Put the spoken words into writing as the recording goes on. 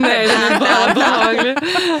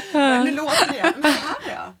Nu låter det. Men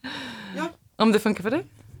här då? Om det funkar för dig?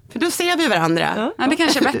 För då ser vi varandra. Ja, det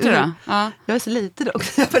kanske är bättre då. Ja. Jag är så liten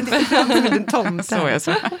också. Jag är fram till en tomte. Så är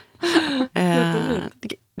så.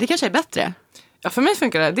 Det kanske är bättre. Ja, för mig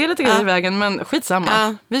funkar det. Det är lite grann i vägen, men skitsamma.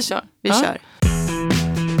 Ja. Vi kör. Vi kör.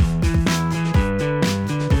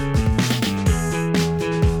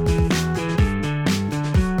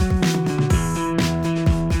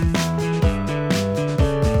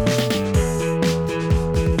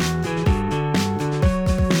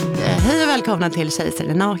 Hej och välkomna till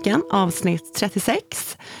Kejsaren är naken, avsnitt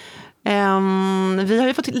 36. Vi har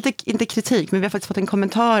ju fått lite, inte kritik, men vi har faktiskt fått en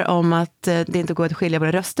kommentar om att det inte går att skilja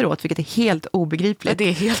våra röster åt, vilket är helt obegripligt. Det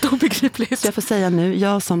är helt obegripligt. Så jag får säga nu,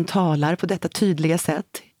 jag som talar på detta tydliga sätt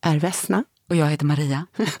är Vesna. Och jag heter Maria.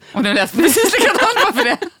 Och nu lät precis likadant för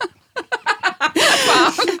det.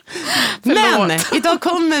 Men idag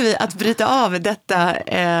kommer vi att bryta av detta,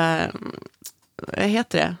 vad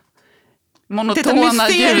heter det? Monotona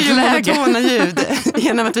ljud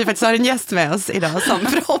genom att vi faktiskt har en gäst med oss idag som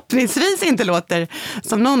förhoppningsvis inte låter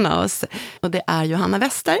som någon av oss. Och det är Johanna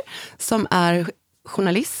Wester som är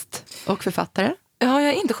journalist och författare. Ja, jag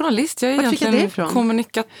är inte journalist, jag är egentligen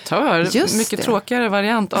kommunikatör. Just mycket det. Tråkigare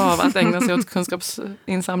variant av att ägna sig åt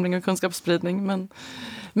kunskapsinsamling och kunskapsspridning.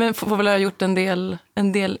 Men får väl ha gjort en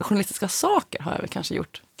del journalistiska saker har jag väl kanske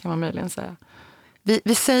gjort, kan man möjligen säga.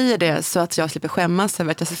 Vi säger det så att jag slipper skämmas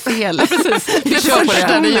över att jag ser fel. Precis, vi kör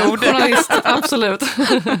på det. Journalist, absolut.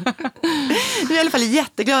 Jag är i alla fall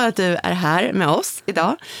jätteglad att du är här med oss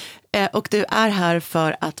idag. Och du är här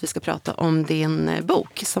för att vi ska prata om din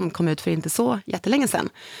bok som kom ut för inte så jättelänge sedan.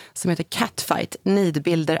 Som heter Catfight,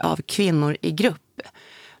 nidbilder av kvinnor i grupp.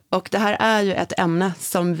 Och det här är ju ett ämne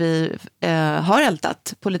som vi har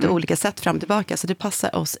ältat på lite olika sätt fram och tillbaka. Så det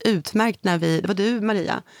passar oss utmärkt när det var du,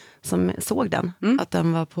 Maria, som såg den. Att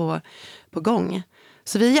den var på gång.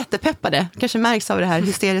 Så vi är jättepeppade. Kanske märks av det här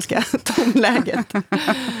hysteriska tonläget.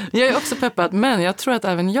 Jag är också peppad, men jag tror att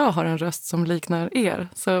även jag har en röst som liknar er.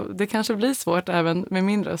 Så det kanske blir svårt även med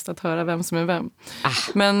min röst att höra vem som är vem.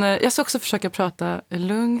 Men jag ska också försöka prata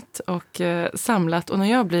lugnt och samlat. Och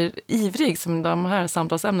när jag blir ivrig, som de här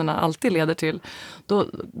samtalsämnena alltid leder till, då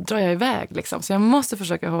drar jag iväg. Liksom. Så jag måste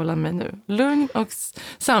försöka hålla mig nu lugn och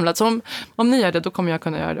samlat. Så om ni gör det, då kommer jag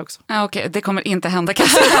kunna göra det också. Okej, det kommer inte hända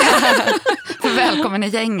kanske. Välkommen i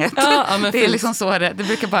gänget. Ja, det är liksom så det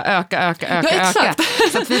brukar bara öka.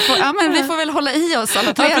 Så att vi får väl hålla i oss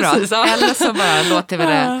alla tre precis, då. Eller så bara låter vi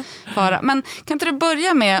det vara. Men kan inte du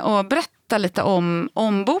börja med att berätta lite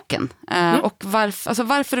om boken? Och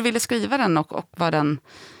varför du ville skriva den och vad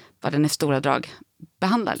den i stora drag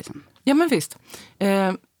behandlar liksom. Ja, men visst.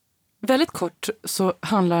 Väldigt kort så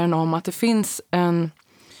handlar den om att det finns en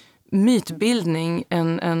mytbildning,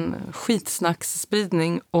 en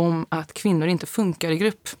skitsnacksspridning om att kvinnor inte funkar i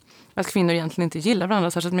grupp. Att kvinnor egentligen inte gillar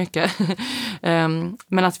varandra särskilt mycket.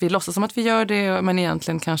 Men att vi låtsas som att vi gör det, men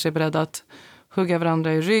egentligen kanske är beredda att hugga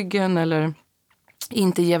varandra i ryggen eller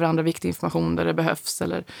inte ge varandra viktig information där det behövs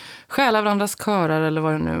eller stjäla varandras körar eller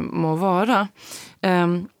vad det nu må vara.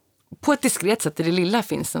 På ett diskret sätt i det lilla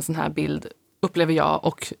finns en sån här bild, upplever jag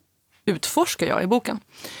och utforskar jag i boken.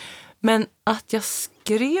 Men att jag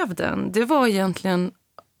skrev den, det var egentligen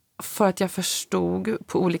för att jag förstod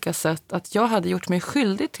på olika sätt att jag hade gjort mig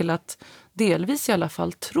skyldig till att delvis i alla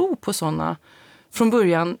fall tro på sådana från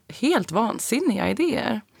början helt vansinniga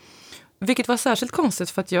idéer. Vilket var särskilt konstigt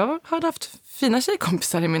för att jag hade haft fina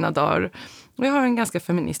tjejkompisar i mina dagar. Och jag har en ganska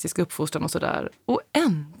feministisk uppfostran och sådär. Och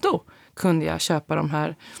ändå kunde jag köpa de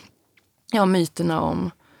här myterna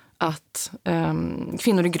om att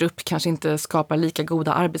kvinnor i grupp kanske inte skapar lika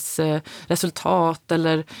goda arbetsresultat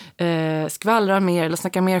eller skvallrar mer eller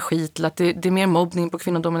snackar mer skit eller att det är mer mobbning på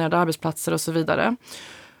kvinnodominerade arbetsplatser och så vidare.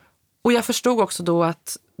 Och jag förstod också då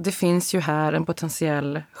att det finns ju här en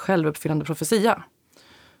potentiell självuppfyllande profetia.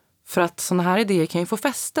 För att sådana här idéer kan ju få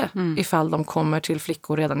fäste ifall de kommer till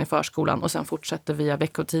flickor redan i förskolan och sen fortsätter via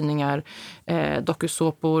veckotidningar,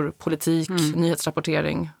 dokusåpor, politik,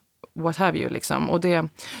 nyhetsrapportering, what have you liksom. Och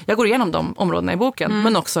jag går igenom de områdena i boken,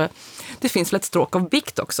 men också det finns väl ett stråk av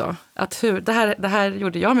vikt också. Att det här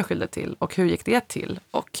gjorde jag mig skyldig till och hur gick det till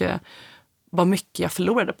och vad mycket jag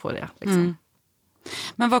förlorade på det liksom.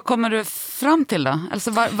 Men vad kommer du fram till då?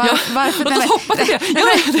 Alltså varför... Låt oss hoppa till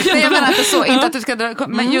det. Jag menar inte så, inte att du ska dra,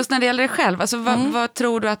 men just när det gäller dig själv. Alltså vad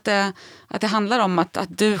tror du att det handlar om att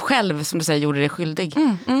du själv, som du säger, gjorde dig skyldig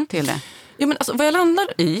till det? Ja, men alltså, vad jag landar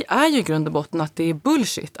i är ju i grund och botten att det är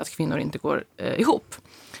bullshit att kvinnor inte går ihop.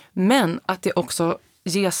 Men att det också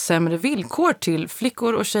ges sämre villkor till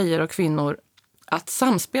flickor och tjejer och kvinnor att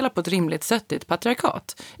samspela på ett rimligt sätt i ett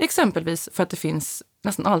patriarkat. Exempelvis för att det finns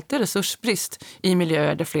nästan alltid resursbrist i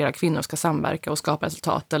miljöer där flera kvinnor ska samverka och skapa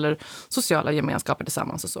resultat eller sociala gemenskaper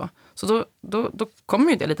tillsammans och så. Så då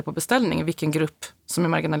kommer ju det lite på beställning, vilken grupp som är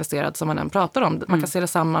marginaliserad som man än pratar om. Man kan se det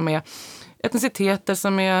samma med etniciteter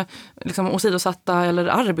som är liksom åsidosatta eller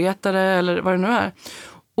arbetare eller vad det nu är.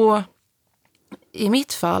 Och i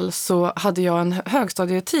mitt fall så hade jag en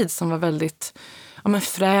högstadietid som var väldigt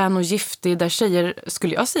frän och giftig, där tjejer,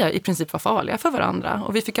 skulle jag säga, i princip var farliga för varandra.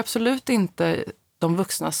 Och vi fick absolut inte de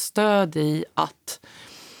vuxnas stöd i att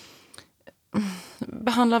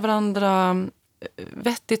behandla varandra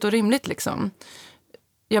vettigt och rimligt liksom.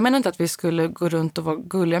 Jag menar inte att vi skulle gå runt och vara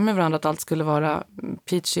gulliga med varandra, att allt skulle vara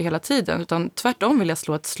peachy hela tiden, utan tvärtom vill jag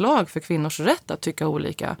slå ett slag för kvinnors rätt att tycka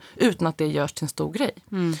olika utan att det görs till en stor grej.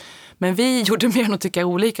 Men vi gjorde mer än att tycka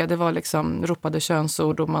olika. Det var liksom ropade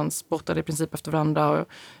könsord och man spottade i princip efter varandra, och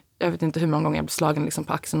jag vet inte hur många gånger jag blev slagen liksom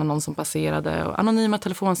på axeln av någon som passerade, och anonyma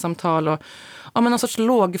telefonsamtal och någon sorts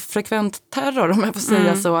lågfrekvent terror, om jag får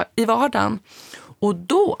säga så, i vardagen. Och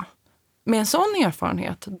då, med en sån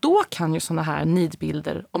erfarenhet, då kan ju såna här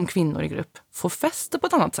nidbilder om kvinnor i grupp få fäste på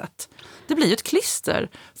ett annat sätt. Det blir ju ett klister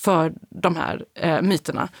för de här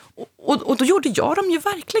myterna. Och då gjorde jag dem ju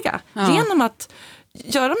verkliga. Genom att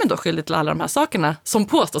göra mig då skyldig till alla de här sakerna som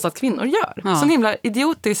påstås att kvinnor gör. Ja. Så en himla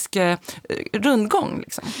idiotisk rundgång.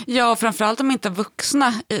 Liksom. Ja, framförallt om inte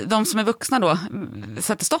vuxna, de som är vuxna då,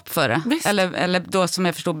 sätter stopp för det. Eller då, som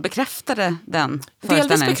jag förstår, bekräftade den.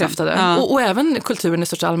 Delvis bekräftade. Ja. Och även kulturen i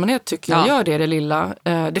största allmänhet tycker jag gör det lilla.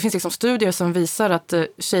 Det finns liksom studier som visar att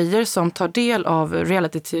tjejer som tar del av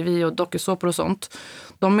reality-tv och dokusåpor och sånt,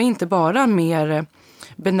 de är inte bara mer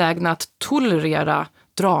benägna att tolerera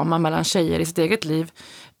drama mellan tjejer i sitt eget liv,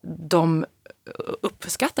 de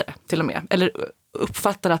uppskattar det till och med. Eller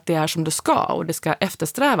uppfattar att det är som det ska, och det ska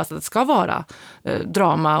eftersträvas att det ska vara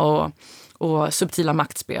drama och subtila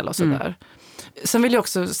maktspel och sådär. Sen vill jag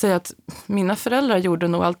också säga att mina föräldrar gjorde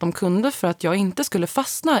nog allt de kunde för att jag inte skulle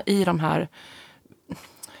fastna i de här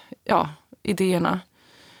idéerna.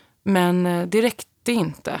 Men det räckte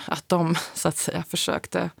inte att de, så att säga,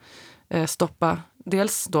 försökte stoppa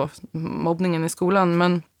dels då mobbningen i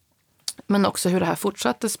skolan, men också hur det här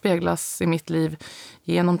fortsatte speglas i mitt liv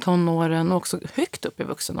genom tonåren och också högt upp i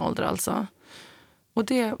vuxen ålder alltså. Och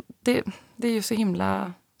det är ju så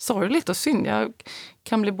himla sorgligt och synd. Jag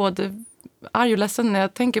kan bli både arg och ledsen när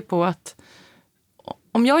jag tänker på att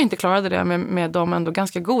om jag inte klarade det med de ändå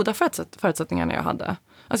ganska goda förutsättningarna jag hade.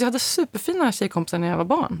 Alltså jag hade superfina tjejkompisar när jag var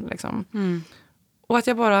barn liksom. Och att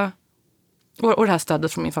jag bara... Och det här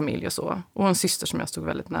stödet från min familj och så. Och en syster som jag stod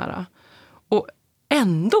väldigt nära. Och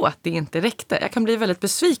ändå att det inte räckte. Jag kan bli väldigt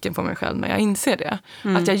besviken på mig själv när jag inser det.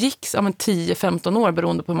 Att jag gick 10-15 år,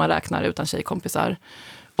 beroende på hur man räknar, utan tjejkompisar.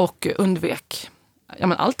 Och undvek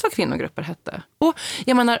allt vad kvinnogrupper hette. Och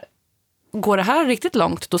jag menar, går det här riktigt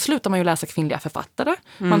långt, då slutar man ju läsa kvinnliga författare.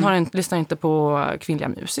 Man lyssnar inte på kvinnliga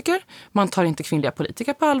musiker. Man tar inte kvinnliga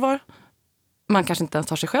politiker på allvar. Man kanske inte ens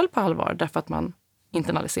tar sig själv på allvar, därför att man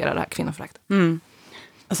internalisera det här kvinnoföraktet.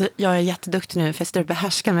 Alltså, jag är jätteduktig nu, för jag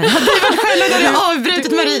behärskar mig. Jag har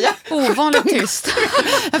avbrutit Maria. Ovanligt tyst.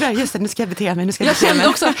 Just det, nu ska jag bete mig. Jag kände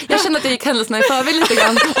att jag gick händelserna i förväg lite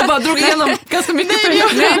grann och bara drog igenom ganska mycket.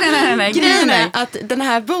 Nej. Grejen är att den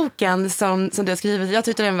här boken som du har skrivit, jag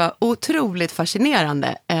tyckte den var otroligt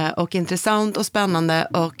fascinerande och intressant och spännande,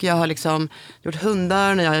 och jag har liksom gjort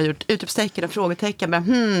hundar och jag har gjort utropstecken och frågetecken,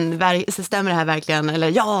 men så stämmer det här verkligen, eller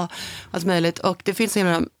ja, allt möjligt, och det finns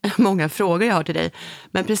så många frågor jag har till dig.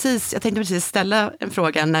 Men jag tänkte precis ställa en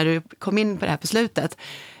fråga när du kom in på det här på slutet,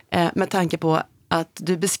 med tanke på att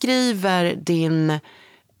du beskriver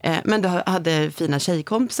men du hade fina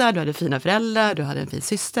tjejkompisar, du hade fina föräldrar, du hade en fin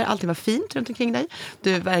syster, allting var fint runt omkring dig.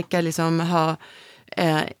 Du verkar liksom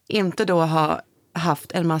inte då ha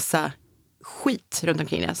haft en massa skit runt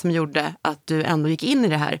omkring dig som gjorde att du ändå gick in i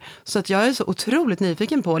det här. Så att jag är så otroligt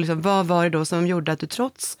nyfiken på liksom, vad var det då som gjorde att du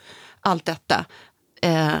trots allt detta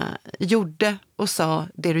gjorde och sa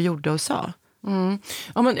det du gjorde och sa?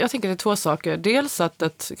 Ja, men jag tänker det är två saker. Dels att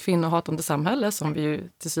ett kvinnohatande samhälle, som vi ju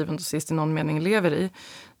till syvende och sist i någon mening lever i,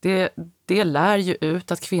 det lär ju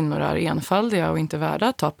ut att kvinnor är enfaldiga och inte värda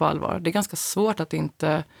att ta på allvar. Det är ganska svårt att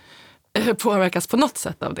inte påverkas på något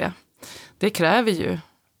sätt av det. Det kräver ju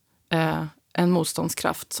en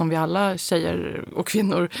motståndskraft som vi alla tjejer och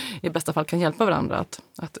kvinnor i bästa fall kan hjälpa varandra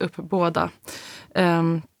att uppbåda.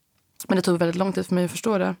 Men det tog väldigt lång tid för mig att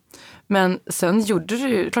förstå det. Men sen gjorde det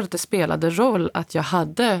ju klart att det spelade roll att jag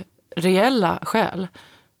hade reella skäl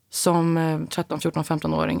som 13, 14,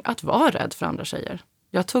 15-åring att vara rädd för andra tjejer.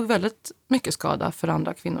 Jag tog väldigt mycket skada för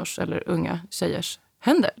andra kvinnors eller unga tjejers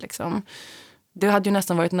händer. Liksom. det hade ju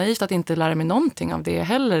nästan varit naivt att inte lära mig någonting av det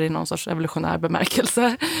heller i någon sorts evolutionär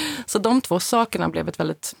bemärkelse. Så de 2 sakerna blev ett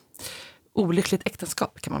väldigt olyckligt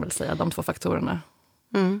äktenskap, kan man väl säga, de 2 faktorerna.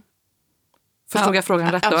 Förstod jag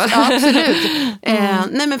frågan rätt då? Absolut.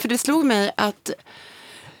 Nej, men för det slog mig att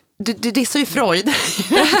du dissar ju Freud.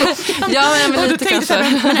 Ja, men lite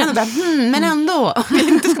kanske. Men ändå, om jag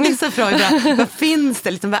inte ska dissa Freud, vad finns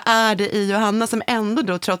det? Liksom, vad är det i Johanna som ändå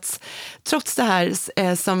då, trots det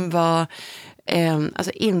här som var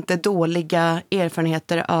alltså inte dåliga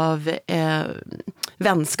erfarenheter av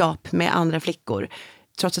vänskap med andra flickor,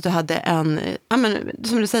 trots att du hade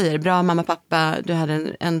som du säger, bra mamma, pappa, du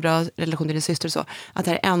hade en bra relation till din syster och så, att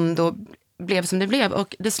det här ändå blev som det blev.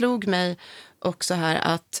 Och det slog mig också här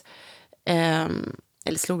att,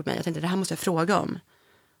 jag tänkte det här måste jag fråga om.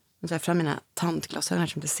 Nu tar jag fram mina tandglasögon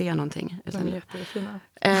som inte ser någonting. De är jättefina.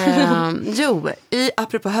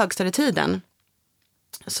 Apropå högstadietiden,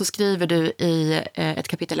 så skriver du i ett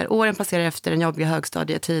kapitel åren passerar efter den jobbiga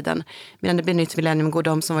högstadietiden, medan det blir nytt millennium går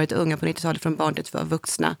de som varit unga på 90-talet från barn till att vara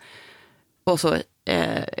vuxna. Och så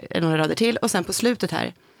några rader till. Och sen på slutet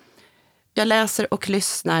här. Jag läser och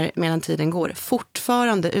lyssnar medan tiden går,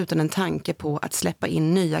 fortfarande utan en tanke på att släppa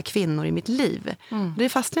in nya kvinnor i mitt liv. Det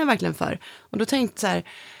fastnar jag verkligen för. Och då tänkte jag så här,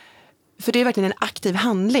 för det är verkligen en aktiv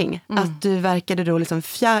handling. Att du verkade då liksom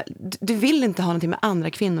du vill inte ha någonting med andra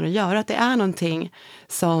kvinnor att göra. Att det är någonting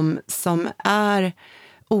som är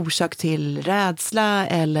orsak till rädsla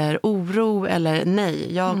eller oro eller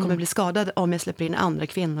nej. Jag kommer bli skadad om jag släpper in andra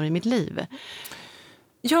kvinnor i mitt liv.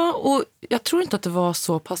 Ja, och jag tror inte att det var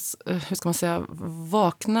så pass, hur ska man säga,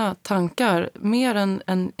 vakna tankar. Mer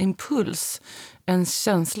en impuls, en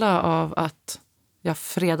känsla av att jag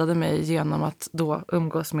fredade mig genom att då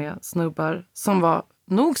umgås med snubbar som var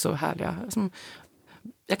nog så härliga.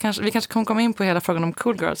 Vi kanske kommer komma in på hela frågan om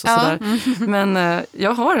cool girls och sådär. Men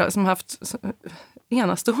jag har haft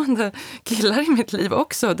enastående killar i mitt liv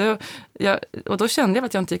också. Och då kände jag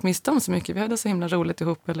att jag inte gick miste om så mycket. Vi hade så himla roligt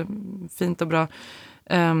ihop, eller fint och bra.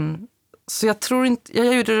 Så jag tror inte,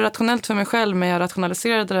 jag gjorde det rationellt för mig själv, men jag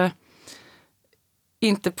rationaliserade det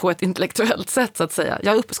inte på ett intellektuellt sätt, så att säga.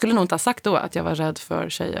 Jag skulle nog inte ha sagt då att jag var rädd för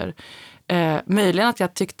tjejer. Möjligen att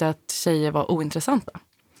jag tyckte att tjejer var ointressanta.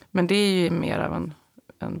 Men det är ju mer av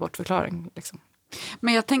en bortförklaring. Liksom.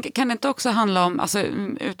 Men jag tänker, kan det inte också handla om, alltså,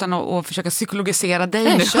 utan att försöka psykologisera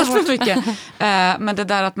dig nu, för mycket, men det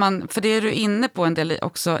där att för det är du inne på en del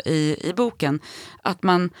också i boken, att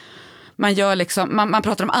man gör liksom, man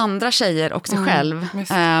pratar om andra tjejer och sig själv.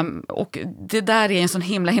 Och det där är en sån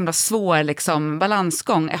himla svår liksom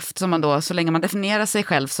balansgång, eftersom man då, så länge man definierar sig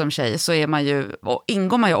själv som tjej, så är man ju, och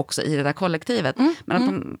ingår man ju också i det där kollektivet. Men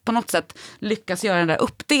att på något sätt lyckas göra den där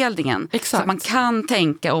uppdelningen. Exakt. Så att man kan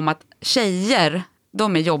tänka om att tjejer,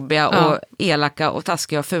 de är jobbiga och elaka och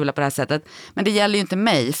taskiga och fula på det här sättet. Men det gäller ju inte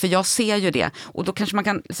mig, för jag ser ju det. Och då kanske man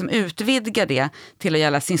kan liksom utvidga det till att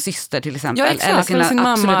gälla sin syster till exempel. Ja, exakt. Eller sin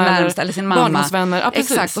mamma, närmsta, eller sin mamma. Barndomsvänner. Ja,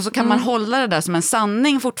 exakt, och så kan man hålla det där som en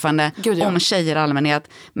sanning fortfarande om tjejer i allmänhet.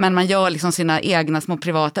 Men man gör liksom sina egna små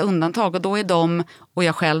privata undantag. Och då är de, och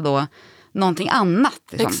jag själv då, någonting annat.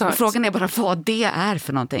 Liksom. Frågan är bara vad det är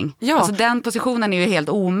för någonting. Ja. Alltså den positionen är ju helt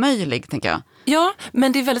omöjlig, tänker jag. Ja,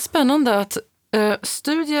 men det är väldigt spännande att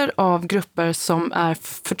studier av grupper som är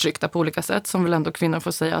förtryckta på olika sätt, som väl ändå kvinnor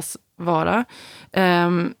får sägas vara,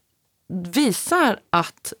 visar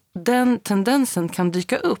att den tendensen kan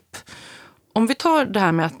dyka upp. Om vi tar det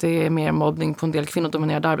här med att det är mer mobbning på en del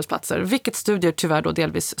kvinnodominerade arbetsplatser, vilket studier tyvärr då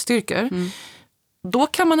delvis styrker, då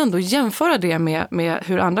kan man ändå jämföra det med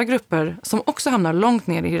hur andra grupper som också hamnar långt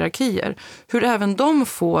ner i hierarkier, hur även de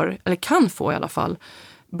får, eller kan få i alla fall,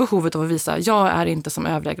 behovet av att visa, jag är inte som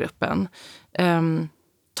övriga gruppen.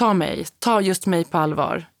 Ta just mig på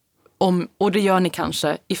allvar. Och det gör ni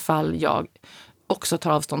kanske ifall jag också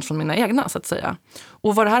tar avstånd från mina egna, så att säga.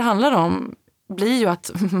 Och vad det här handlar om blir ju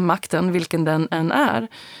att makten, vilken den än är,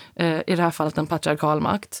 i det här fallet en patriarkal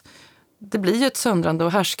makt, det blir ju ett söndrande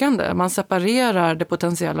och härskande. Man separerar det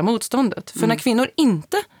potentiella motståndet. För när kvinnor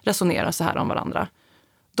inte resonerar så här om varandra,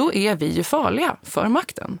 då är vi ju farliga för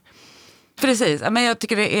makten. Precis, men jag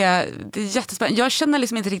tycker det är jättespännande. Jag känner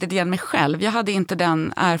liksom inte riktigt igen mig själv. Jag hade inte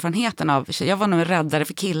den erfarenheten av tjejer. Jag var nog räddare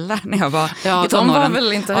för killar när jag var i tonåren. De var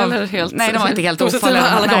väl inte heller helt... Nej, de var inte helt ofarliga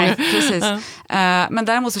alla gånger. Precis. Men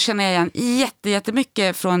däremot så känner jag igen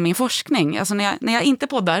jättemycket från min forskning. Alltså när jag inte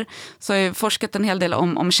poddar så har jag forskat en hel del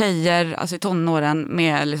om tjejer, alltså i tonåren,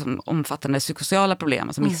 med liksom omfattande psykosociala problem,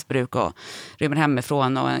 alltså missbruk och rymmer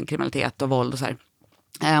hemifrån och kriminalitet och våld och så här.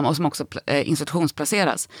 Och som också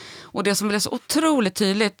institutionsplaceras. Och det som blev så otroligt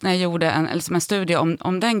tydligt när jag gjorde en studie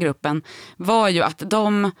om den gruppen var ju att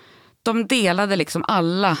de delade liksom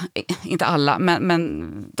alla, inte alla,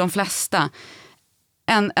 men de flesta,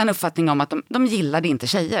 en uppfattning om att de gillade inte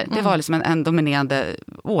tjejer. Det var liksom en dominerande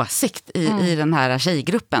åsikt i den här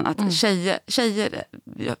tjejgruppen. Att tjejer,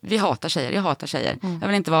 vi hatar tjejer, jag hatar tjejer. Jag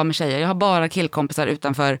vill inte vara med tjejer, jag har bara killkompisar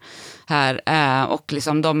utanför här. Och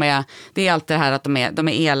liksom det är alltid det här att de är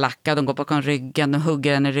elaka, de går bakom ryggen, de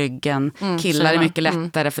hugger en i ryggen. Killar är mycket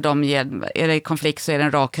lättare för dem, är det konflikt så är det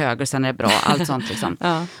en rak höger, sen är det bra, allt sånt liksom.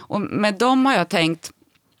 Och med dem har jag tänkt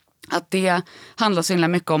att det handlar så himla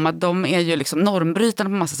mycket om att de är ju liksom normbrytande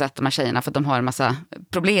på massa sätt, de här tjejerna, för att de har en massa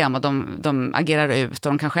problem och de agerar ut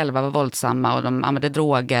och de kan själva vara våldsamma och de använder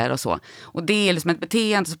droger och så. Och det är liksom ett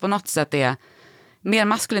beteende som på något sätt är mer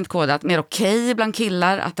maskulint kodat, mer okej bland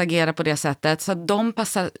killar att agera på det sättet. Så att de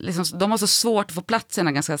har så svårt att få plats i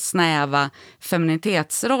den ganska snäva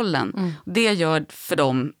femininitetsrollen. Det gör för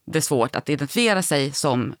dem det svårt att identifiera sig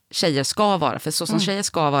som tjejer ska vara. För så som tjejer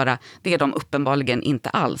ska vara, det är de uppenbarligen inte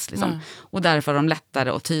alls. Liksom. Och därför är de lättare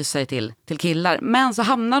att ty sig till killar. Men så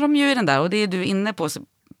hamnar de ju i den där, och det är du inne på så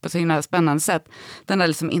himla spännande sätt, den där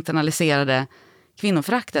liksom internaliserade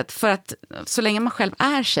kvinnoföraktet. För att så länge man själv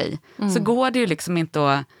är tjej så går det ju liksom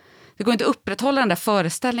inte att upprätthålla den där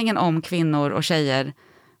föreställningen om kvinnor och tjejer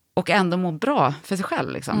och ändå må bra för sig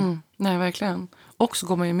själv. Liksom. Nej, verkligen. Och så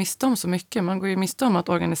går man ju miste om så mycket. Man går ju miste om att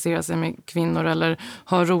organisera sig med kvinnor eller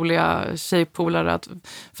ha roliga tjejpolare att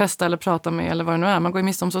festa eller prata med eller vad det nu är. Man går ju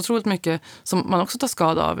miste om så otroligt mycket som man också tar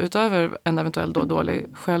skada av utöver en eventuell dålig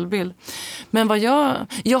självbild. Men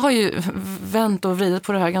jag har ju vänt och vridit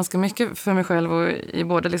på det här ganska mycket för mig själv och i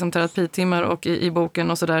både liksom terapitimmar och i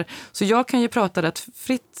boken och sådär. Så jag kan ju prata rätt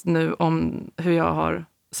fritt nu om hur jag har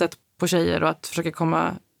sett på tjejer och att försöka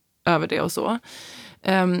komma över det och så.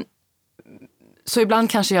 Så ibland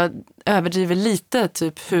kanske jag överdriver lite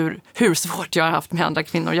typ hur svårt jag har haft med andra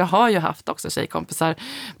kvinnor. Jag har ju haft också tjejkompisar,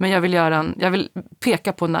 men jag vill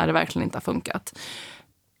peka på när det verkligen inte har funkat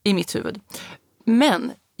i mitt huvud.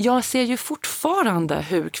 Men jag ser ju fortfarande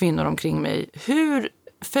hur kvinnor omkring mig, hur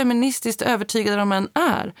feministiskt övertygade de än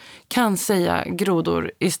är, kan säga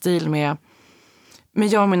grodor i stil med: men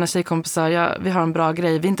jag och mina tjejkompisar, vi har en bra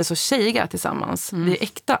grej, vi är inte så tjejiga tillsammans, vi är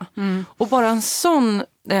äkta. Och bara en sån,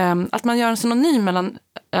 att man gör en synonym mellan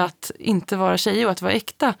att inte vara tjej och att vara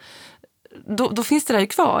äkta, då finns det där ju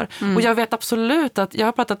kvar. Och jag vet absolut att jag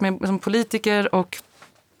har pratat med liksom, politiker och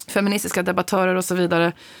feministiska debattörer och så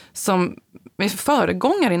vidare som är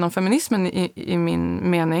föregångare inom feminismen i min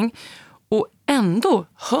mening. Och ändå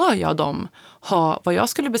hör jag dem ha vad jag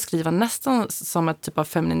skulle beskriva nästan som ett typ av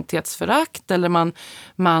femininitetsförakt, eller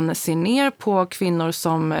man ser ner på kvinnor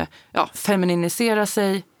som femininiserar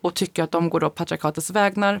sig och tycker att de går då patriarkatets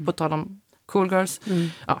vägnar, på tal om cool girls.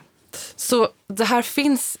 Ja. Så det här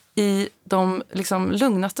finns i de liksom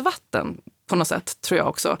lugnaste vatten på något sätt, tror jag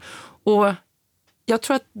också. Och jag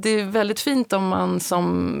tror att det är väldigt fint om man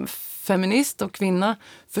som feminist och kvinna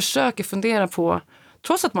försöker fundera på,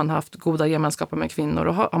 trots att man har haft goda gemenskaper med kvinnor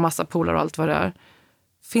och har massa polar och allt vad det är,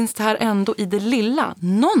 finns det här ändå i det lilla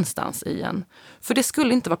någonstans i en? För det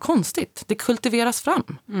skulle inte vara konstigt. Det kultiveras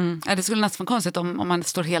fram. Det skulle nästan vara konstigt om man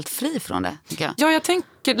står helt fri från det, tycker jag. Ja, jag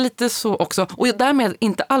tänker lite så också. Och därmed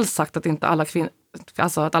inte alls sagt att inte alla kvinnor,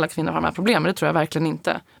 alltså att alla kvinnor har de här problemen. Det tror jag verkligen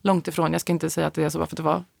inte. Långt ifrån. Jag ska inte säga att det är så bara för att det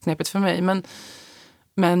var knepigt för mig.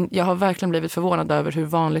 Men jag har verkligen blivit förvånad över hur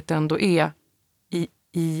vanligt det ändå är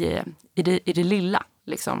i det lilla.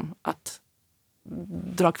 Liksom, att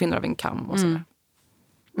dra kvinnor av en kam och sådär.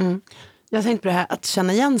 Jag tänkte på det här att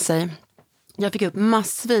känna igen sig. Jag fick upp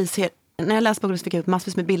massvis, när jag läste boken så fick jag upp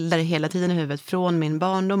massvis med bilder hela tiden i huvudet från min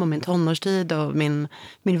barndom och min tonårstid och min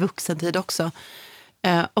vuxentid också.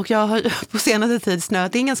 Och jag har på senaste tid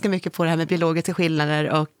snöat in ganska mycket på det här med biologiska skillnader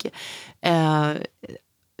och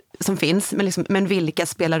som finns, men vilka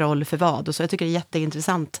spelar roll för vad, och så. Jag tycker det är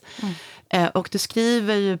jätteintressant. Och du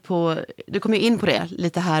skriver ju du kommer ju in på det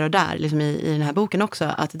lite här och där liksom i den här boken också,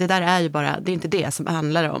 att det där är ju bara, det är inte det som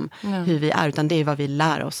handlar om hur vi är, utan det är vad vi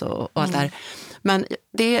lär oss och allt det här. Men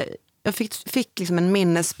jag fick liksom en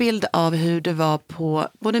minnesbild av hur det var på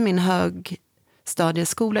både min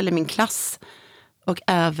högstadieskola eller min klass och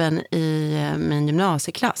även i min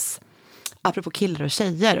gymnasieklass. Apropå killar och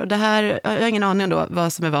tjejer. Och det här, jag har ingen aning då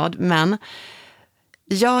vad som är vad, men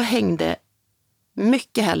jag hängde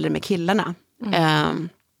mycket hellre med killarna.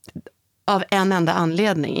 Av en enda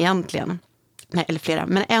anledning egentligen. Nej, eller flera.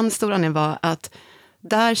 Men en stor anledning var att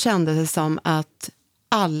där kändes det som att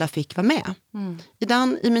alla fick vara med.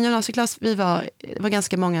 I min gymnasieklass, det var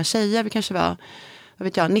ganska många tjejer. Vi kanske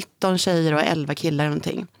var, 19 tjejer och 11 killar eller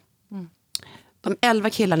någonting. De 11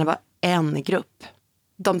 killarna var en grupp.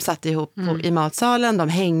 De satt ihop i matsalen, de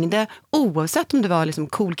hängde, oavsett om det var liksom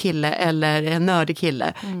cool kille eller en nördig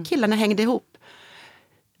kille. Killarna hängde ihop.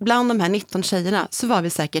 Bland de här 19 tjejerna så var vi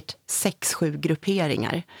säkert 6-7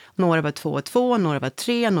 grupperingar. Några var 2 och 2, några var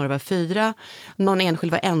 3, några var 4. Någon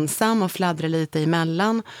enskild var ensam och fladdrade lite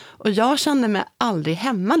emellan. Och jag kände mig aldrig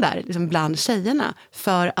hemma där, liksom bland tjejerna.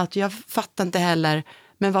 För att jag fattade inte heller,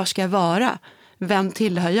 men var ska jag vara? Vem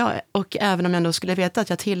tillhör jag? Och även om jag då skulle veta att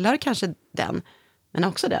jag tillhör kanske den, men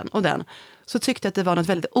också den och den, så tyckte jag att det var något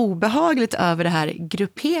väldigt obehagligt över det här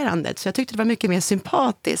grupperandet. Så jag tyckte det var mycket mer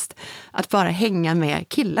sympatiskt att bara hänga med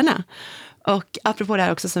killarna. Och apropå det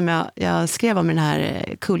här också som jag skrev om den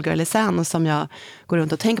här Cool Girl Lisanne och som jag går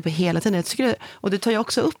runt och tänker på hela tiden. Jag tycker och du tar ju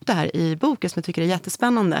också upp det här i boken som jag tycker är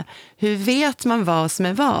jättespännande. Hur vet man vad som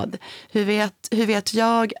är vad? Hur vet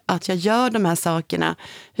jag att jag gör de här sakerna?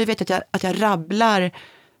 Hur vet jag att jag rabblar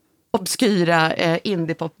obskyra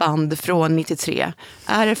indiepopband från 93?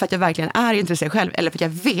 Är det för att jag verkligen är intresserad själv eller för att jag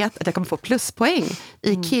vet att jag kommer få pluspoäng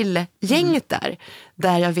i killgänget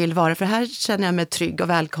där jag vill vara? För här känner jag mig trygg och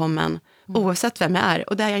välkommen oavsett vem jag är.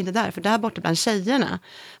 Och där är jag inte där, för där borta bland tjejerna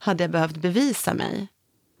hade jag behövt bevisa mig.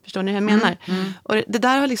 Förstår ni hur jag menar? Och det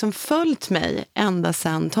där har liksom följt mig ända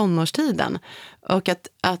sedan tonårstiden. Och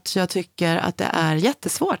att jag tycker att det är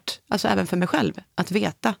jättesvårt, alltså även för mig själv, att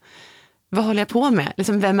veta vad håller jag på med?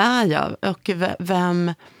 Liksom, vem är jag? Och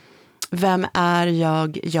vem är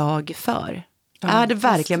jag för? Ja, är det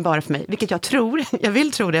verkligen bara för mig? Vilket jag tror. Jag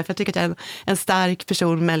vill tro det, för jag tycker att jag är en stark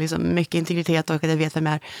person med liksom mycket integritet och att jag vet vem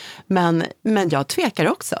jag är. Men jag tvekar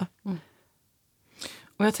också.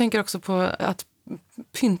 Och jag tänker också på att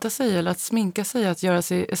pynta sig eller att sminka sig, att göra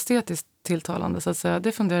sig estetiskt tilltalande så att säga.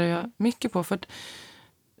 Det funderar jag mycket på, för att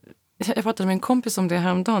jag pratade med en kompis om det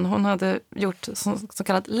häromdagen. Hon hade gjort så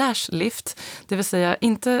kallat lash lift. Det vill säga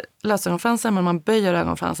inte lösögonfransar, men man böjer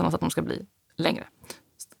ögonfransarna så att de ska bli längre.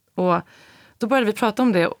 Och då började vi prata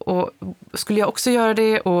om det. Och skulle jag också göra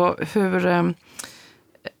det? Och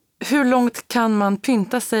hur långt kan man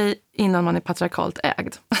pynta sig innan man är patriarkalt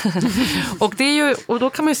ägd? och då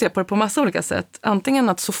kan man ju se på det på massa olika sätt. Antingen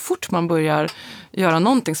att så fort man börjar göra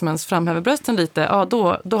någonting som ens framhäver brösten lite, ja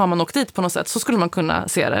då har man åkt dit på något sätt. Så skulle man kunna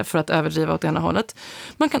se det för att överdriva åt ena hållet.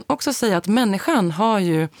 Man kan också säga att människan har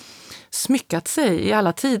ju smyckat sig i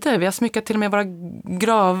alla tider. Vi har smyckat till och med våra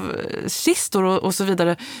gravkistor och så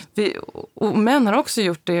vidare. Och män har också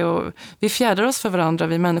gjort det, och vi fjädrar oss för varandra,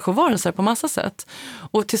 vi människovarelser på massa sätt.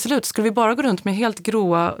 Och till slut skulle vi bara gå runt med helt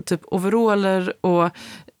gråa typ overaller och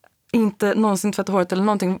inte någonsin tvätta håret eller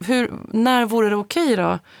någonting. När vore det okej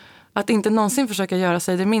då? Att inte någonsin försöka göra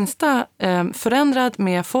sig det minsta förändrad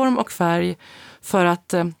med form och färg för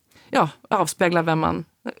att avspegla vem man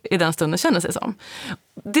i den stunden känner sig som.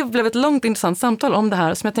 Det blev ett långt intressant samtal om det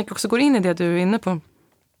här som jag tänker också går in i det du är inne på.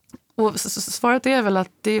 Och svaret är väl att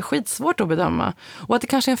det är skitsvårt att bedöma. Och att det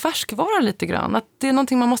kanske är en färskvara lite grann. Att det är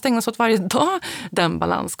någonting man måste ägna sig åt varje dag, den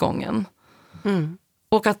balansgången.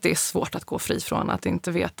 Och att det är svårt att gå fri från att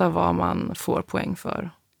inte veta vad man får poäng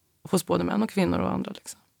för hos både män och kvinnor och andra.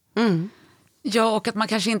 Liksom. Ja, och att man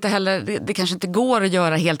kanske inte heller, det kanske inte går att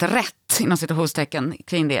göra helt rätt inom citationstecken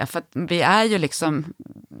kring det. För att vi är ju liksom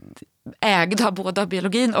ägda både av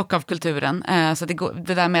biologin och av kulturen. Så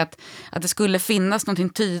det där med att det skulle finnas någonting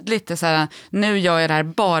tydligt, det är så här, nu gör jag det här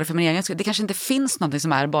bara för min egen skull. Det kanske inte finns någonting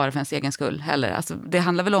som är bara för ens egen skull heller. Alltså, det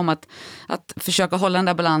handlar väl om att försöka hålla den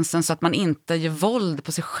där balansen så att man inte gör våld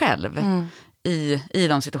på sig själv i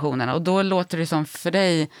de situationerna. Och då låter det som för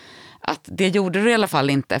dig att det gjorde du i alla fall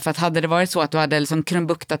inte. För att hade det varit så att du hade liksom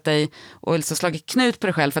krumbuktat dig och liksom slagit knut på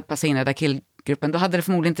dig själv för att passa in i den där killgruppen, då hade det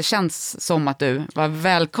förmodligen inte känts som att du var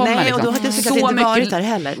välkommen. Nej, och då hade du inte varit där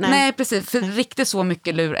heller. Nej, precis. För riktigt så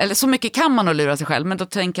mycket eller så mycket kan man nog lura sig själv, men då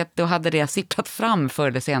tänker jag att då hade det sipprat fram förr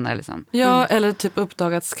eller senare. Liksom. Ja, eller typ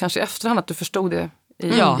uppdagats kanske i efterhand att du förstod det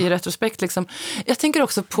i retrospekt. Liksom. Jag tänker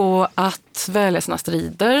också på att välja sina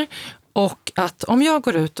strider, och att om jag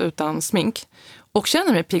går ut utan smink och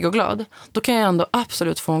känner mig pigg och glad, då kan jag ändå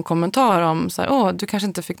absolut få en kommentar om så här, du kanske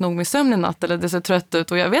inte fick nog med sömn i natt, eller det ser trött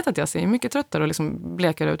ut, och jag vet att jag ser mycket tröttare och liksom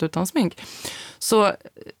blekar ut utan smink. Så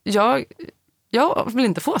jag vill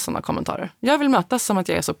inte få sådana kommentarer. Jag vill mötas som att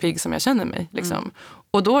jag är så pigg som jag känner mig. Liksom.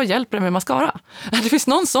 Och då hjälper det med mascara. Det finns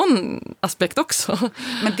någon sån aspekt också.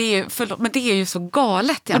 Men det är ju så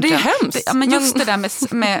galet egentligen. Och det är hemskt. Men just det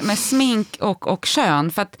där med smink och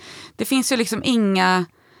kön, för att det finns ju liksom inga...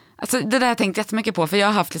 Alltså det där har jag tänkt jättemycket på, för jag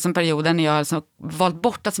har haft liksom perioder när jag har liksom valt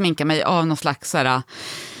bort att sminka mig av någon slags såhär,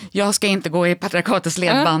 jag ska inte gå i patriarkatets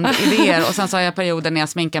ledband idéer. Och sen så har jag perioder när jag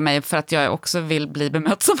sminkar mig för att jag också vill bli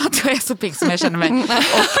bemött som att jag är så pigg som jag känner mig.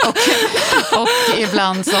 Och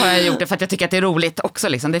ibland så har jag gjort det för att jag tycker att det är roligt också.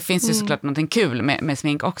 Liksom. Det finns ju såklart någonting kul med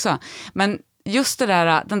smink också. Men just det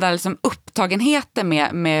där, den där liksom upptagenheten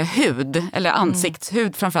med hud, eller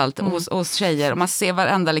ansiktshud framförallt hos tjejer. Och man ser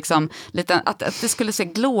varenda liksom, att det skulle se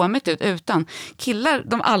glåmigt ut utan. Killar,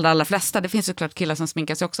 de allra flesta, det finns ju klart killar som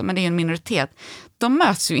sminkar sig också, men det är en minoritet. De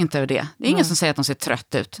möts ju inte över det. Det är ingen som säger att de ser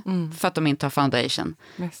trött ut för att de inte har foundation.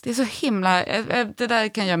 Det är så himla, det där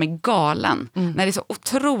kan göra mig galen. När det är så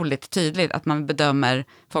otroligt tydligt att man bedömer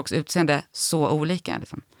folks utseende så olika.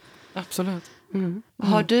 Liksom. Absolut.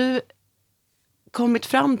 Har du kommit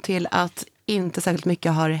fram till att inte särskilt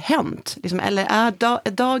mycket har hänt? Liksom, eller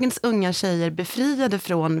är dagens unga tjejer befriade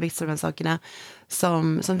från vissa av de sakerna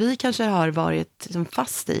som vi kanske har varit liksom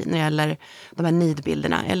fast i när det gäller de här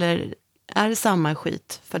nidbilderna? Eller är det samma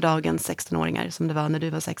skit för dagens 16-åringar som det var när du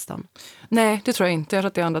var 16? Nej, det tror jag inte. Jag tror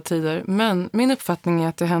att det är andra tider. Men min uppfattning är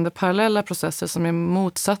att det händer parallella processer som är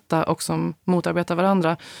motsatta och som motarbetar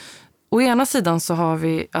varandra. Å ena sidan så har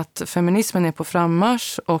vi att feminismen är på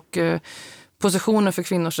frammarsch och positioner för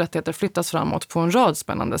kvinnors rättigheter flyttas framåt på en rad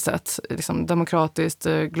spännande sätt. Liksom demokratiskt,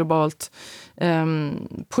 globalt,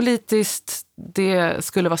 politiskt. Det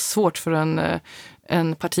skulle vara svårt för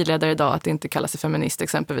en partiledare idag att inte kalla sig feminist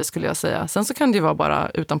exempelvis, skulle jag säga. Sen så kan det ju vara bara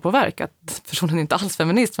utan påverk att personen inte alls är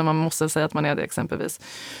feminist, men man måste säga att man är det exempelvis.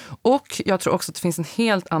 Och jag tror också att det finns en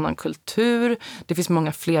helt annan kultur. Det finns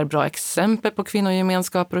många fler bra exempel på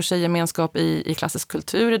kvinnogemenskaper och tjejgemenskap i klassisk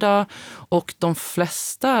kultur idag. Och de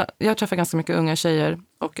flesta, jag träffar ganska mycket unga tjejer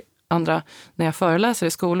och andra när jag föreläser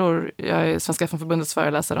i skolor. Jag är Svenska FN-förbundets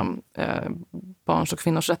föreläsare om barns och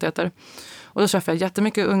kvinnors rättigheter. Och då träffar jag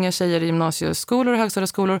jättemycket unga tjejer i gymnasieskolor och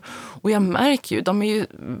högskoleskolor. Och jag märker ju, de är ju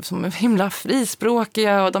som himla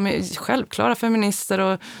frispråkiga och de är självklara feminister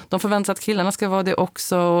och de förväntar sig att killarna ska vara det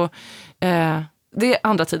också. Och, det är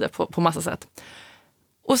andra tider på massa sätt.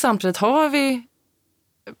 Och samtidigt har vi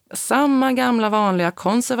samma gamla vanliga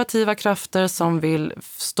konservativa krafter som vill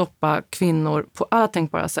stoppa kvinnor på alla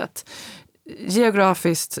tänkbara sätt.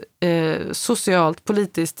 Geografiskt, socialt,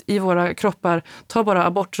 politiskt, i våra kroppar. Ta bara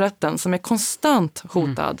aborträtten som är konstant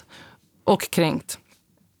hotad och kränkt.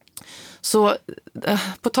 Så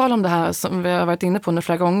på tal om det här som vi har varit inne på nu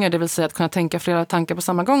flera gånger, det vill säga att kunna tänka flera tankar på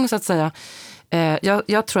samma gång så att säga.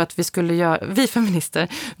 Jag tror att vi feminister,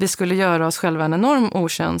 vi skulle göra oss själva en enorm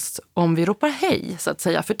otjänst om vi ropar hej så att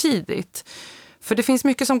säga för tidigt. För det finns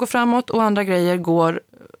mycket som går framåt och andra grejer går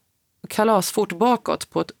kalasfort bakåt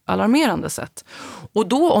på ett alarmerande sätt. Och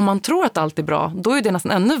då om man tror att allt är bra, då är det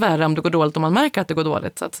nästan ännu värre om det går dåligt, om man märker att det går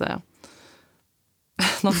dåligt så att säga.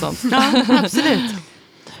 Något sånt. Ja, absolut.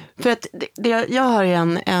 För att jag har ju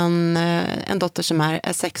en dotter som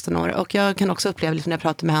är 16 år och jag kan också uppleva lite när jag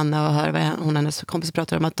pratar med henne och hör vad hon och hennes kompisar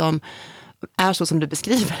pratar om att de är så som du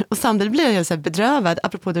beskriver. Och samtidigt blir jag så här bedrövad,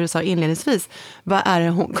 apropå det du sa inledningsvis, vad är det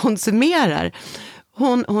hon konsumerar?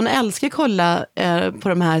 Hon älskar att kolla på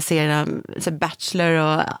de här serierna, så Bachelor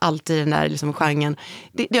och allt i den där liksom, genren.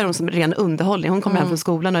 Det gör hon som ren underhållning. Hon kommer hem från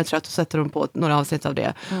skolan och är trött och sätter hon på några avsnitt av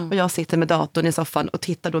det. Och jag sitter med datorn i soffan och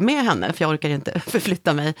tittar då med henne, för jag orkar inte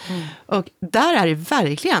förflytta mig. Och där är det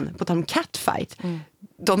verkligen, på tal om catfight,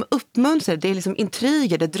 de uppmuntrar, det är liksom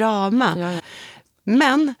intriger, det är drama. Ja.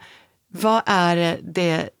 Men vad är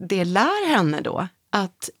det lär henne då?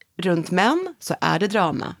 Att runt män så är det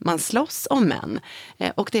drama. Man slåss om män.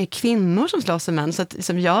 Och det är kvinnor som slåss om män. Så att,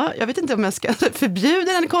 liksom jag vet inte om jag ska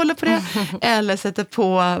förbjuda henne att kolla på det. Eller sätta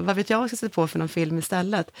på, vad vet jag ska sätta på för någon film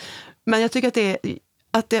istället. Men jag tycker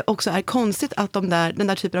att det också är konstigt att den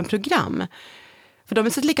där typen av program. För de har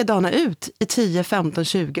sett likadana ut i 10, 15,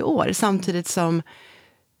 20 år. Samtidigt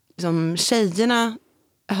som tjejerna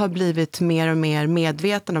har blivit mer och mer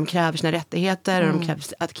medvetna. De kräver sina rättigheter. Och de kräver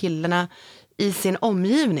att killarna i sin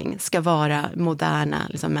omgivning ska vara moderna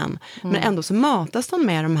liksom, män. Men ändå så matas de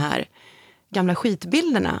med de här gamla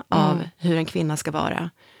skitbilderna av hur en kvinna ska vara.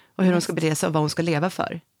 Och hur hon ska bete sig och vad hon ska leva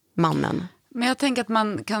för. Mannen. Men jag tänker att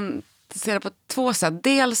man kan se det på två sätt.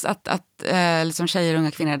 Dels att liksom tjejer och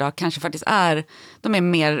unga kvinnor idag kanske faktiskt de är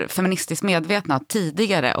mer feministiskt medvetna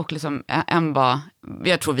tidigare och liksom, än vad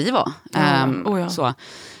jag tror vi var. Så.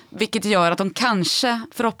 Vilket gör att de kanske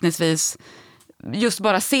förhoppningsvis just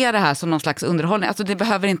bara se det här som någon slags underhållning. Alltså de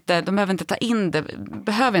behöver inte ta in det,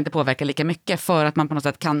 behöver inte påverka lika mycket för att man på något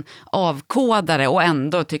sätt kan avkoda det och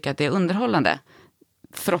ändå tycka att det är underhållande.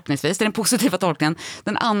 förhoppningsvis, det är den positiva tolkningen.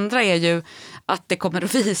 Den andra är ju att det kommer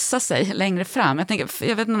att visa sig längre fram.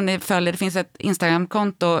 Jag vet inte om ni följer, det finns ett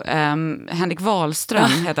Instagramkonto, Henrik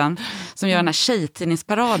Wahlström heter han, som gör den här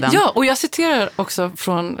tjejtidningsparaden. Ja, och jag citerar också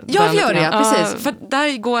från Ja, det gör det, precis. För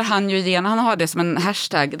där går han ju igenom, han har det som en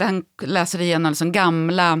hashtag, där han läser igenom liksom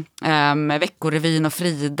gamla Veckorevyn och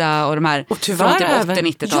Frida och de här och tyvärr från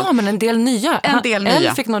 80-90-tal. Ja, men en del nya.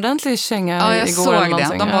 Elle fick en ordentlig känga igår. Jag såg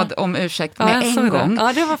det. De bad om ursäkt med en gång.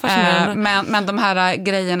 Ja, det var fascinerande. Men de här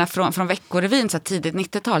grejerna från Veckorevyn, så tidigt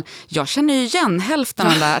 90-tal, jag känner ju igen hälften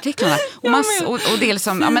av de där artiklarna. Och det är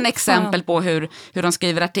liksom, exempel på hur de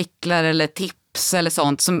skriver artiklar eller tips eller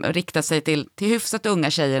sånt som riktar sig till hyfsat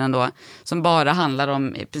unga tjejer ändå, som bara handlar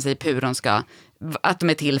om i princip hur de ska, att de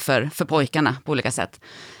är till för pojkarna på olika sätt.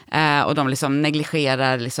 Och de liksom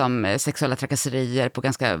negligerar liksom sexuella trakasserier på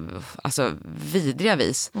ganska vidriga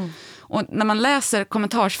vis. Och när man läser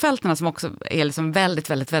kommentarsfälten som också är liksom väldigt,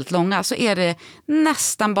 väldigt, väldigt långa, så är det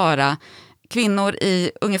nästan bara kvinnor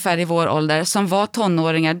ungefär i vår ålder som var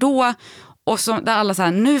tonåringar då, och där alla så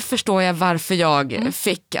här, nu förstår jag varför jag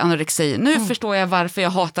fick anorexi. Nu förstår jag varför jag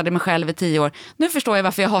hatade mig själv i 10 år. Nu förstår jag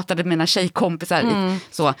varför jag hatade mina tjejkompisar.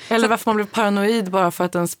 Så. Eller varför man blev paranoid bara för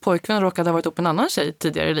att ens pojkvän råkade ha varit upp en annan tjej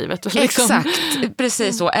tidigare i livet. Liksom. Exakt,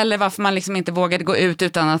 precis så. Eller varför man liksom inte vågade gå ut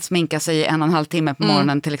utan att sminka sig i 1,5 timme på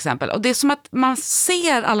morgonen till exempel. Och det är som att man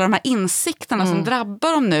ser alla de här insikterna som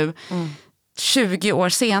drabbar dem nu 20 år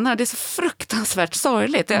senare. Det är så fruktansvärt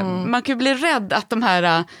sorgligt. Man kan ju bli rädd att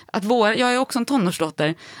jag är också en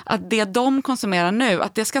tonårsdotter, att det de konsumerar nu,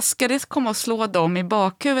 att ska det komma och slå dem i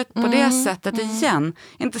bakhuvudet på det sättet igen.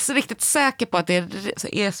 Jag är inte så riktigt säker på att det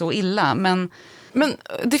är så illa, men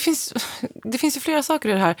det finns ju flera saker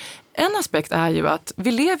i det här. En aspekt är ju att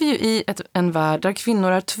vi lever ju i en värld där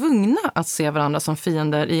kvinnor är tvungna att se varandra som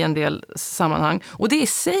fiender i en del sammanhang. Och det i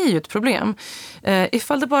sig är ju ett problem.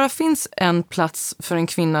 Ifall det bara finns en plats för en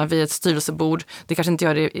kvinna vid ett styrelsebord, det kanske inte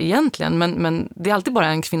gör det egentligen, men det är alltid bara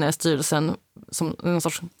en kvinna i styrelsen som en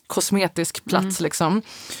sorts kosmetisk plats liksom.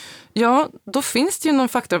 Ja, då finns det ju någon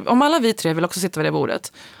faktor. Om alla vi 3 vill också sitta vid det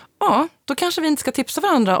bordet, ja, då kanske vi inte ska tipsa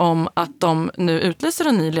varandra om att de nu utlyser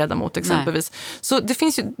en ny ledamot exempelvis. Nej. Så det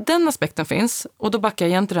finns ju, den aspekten finns, och då backar jag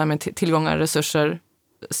igen till det här med tillgångar, resurser.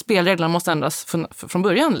 Spelreglerna måste ändras från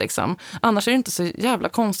början liksom. Annars är det inte så jävla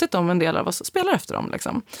konstigt om en del av oss spelar efter dem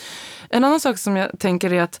liksom. En annan sak som jag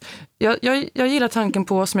tänker är att jag gillar tanken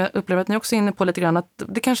på, som jag upplever att ni också är inne på lite grann, att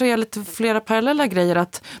det kanske är lite flera parallella grejer,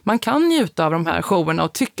 att man kan njuta av de här showerna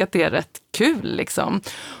och tycka att det är rätt kul liksom.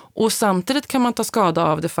 Och samtidigt kan man ta skada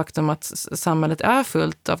av det faktum att samhället är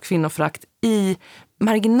fullt av kvinnoförakt i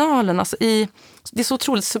marginalen, alltså det är så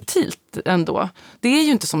otroligt subtilt ändå. Det är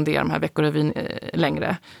ju inte som det är de här Veckorevyn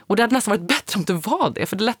längre. Och det hade nästan varit bättre om det var det,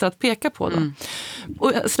 för det är lättare att peka på då.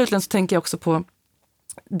 Och slutligen så tänker jag också på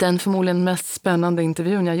den förmodligen mest spännande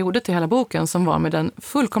intervjun jag gjorde till hela boken, som var med den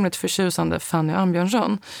fullkomligt förtjusande Fanny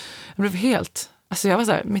Ambjörnsson. Jag blev helt... Alltså jag var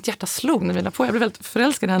så här, mitt hjärta slog när vi la på. Jag blev väldigt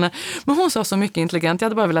förälskad i henne. Men hon sa så mycket intelligent. Jag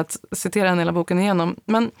hade bara velat citera henne hela boken igenom.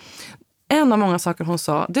 Men en av många saker hon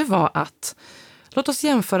sa, det var att låt oss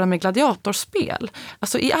jämföra med gladiatorspel.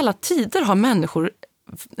 Alltså i alla tider har människor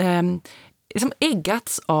liksom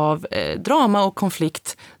äggats av drama och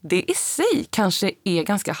konflikt. Det i sig kanske är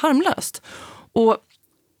ganska harmlöst. Och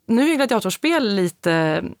nu är gladiatorspel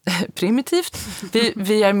lite primitivt.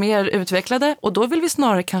 Vi är mer utvecklade, och då vill vi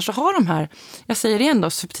snarare kanske ha de här, jag säger igen då,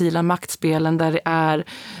 subtila maktspelen där det är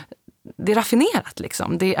raffinerat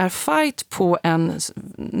liksom. Det är fight på en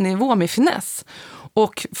nivå med finess.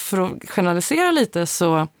 Och för att generalisera lite,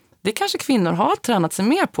 så det kanske kvinnor har tränat sig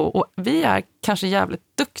mer på, och vi är kanske jävligt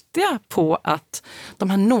duktiga på att de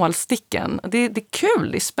här nålsticken, det är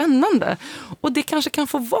kul, det är spännande, och det kanske kan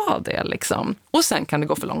få vara det liksom. Och sen kan det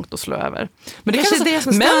gå för långt och slå över. Men det kanske kanske det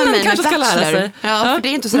som stör mig kanske ska lära sig. Ja, för det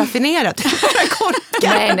är inte så raffinerat.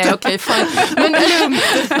 Nej, okej, fine. Men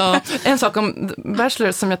en sak om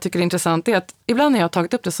Bachelor som jag tycker är intressant är att ibland när jag har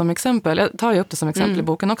tagit upp det som exempel, jag tar ju upp det som exempel i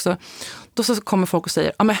boken också, då så kommer folk och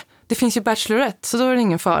säger, ja men det finns ju Bachelorette, så då är det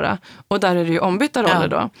ingen fara. Och där är det ju ombytta roller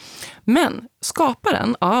då. Men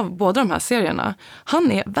skaparen av båda de här serierna,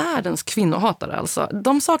 han är världens kvinnohatare alltså.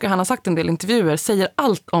 De saker han har sagt i en del intervjuer säger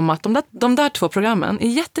allt om att de där 2 programmen är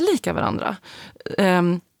jättelika varandra.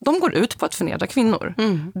 De går ut på att förnedra kvinnor.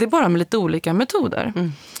 Det är bara med lite olika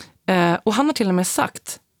metoder. Och han har till och med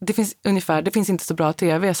sagt, det finns inte så bra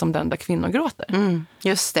tv som den där kvinnor gråter.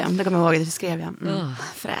 Just det kommer jag ihåg att du skrev.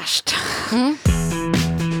 Fräscht.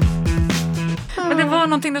 Men det var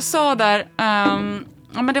någonting du sa där,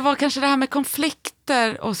 men det var kanske det här med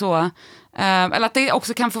konflikter och så, eller att det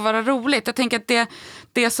också kan få vara roligt. Jag tänker att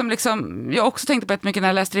det som liksom, jag också tänkte på ett mycket när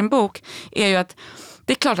jag läste din bok, är ju att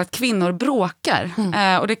det är klart att kvinnor bråkar.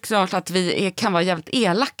 Och det är klart att vi kan vara jävligt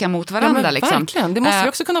elaka mot varandra. Men liksom. Verkligen, det måste vi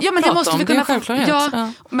också kunna men prata det måste om. vi kunna, det är en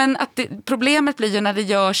självklarhet. Men att problemet blir ju när det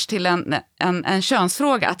görs till en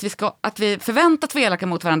könsfråga. Att vi förväntar att vi är elaka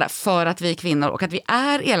mot varandra för att vi är kvinnor. Och att vi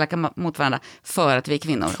är elaka mot varandra för att vi är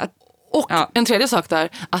kvinnor. Och en tredje sak där,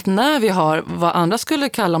 att när vi har vad andra skulle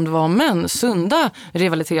kalla, om det var män, sunda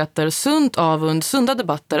rivaliteter, sunt avund, sunda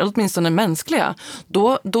debatter, eller åtminstone mänskliga,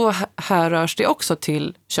 då härrörs det också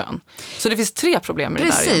till kön. Så det finns 3 problem med det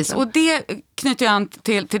där. Precis, och det knyter jag an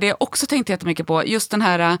till det jag också tänkte jättemycket på. Just den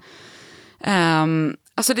här...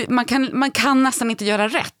 Alltså man kan nästan inte göra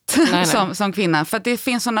rätt som kvinna, för att det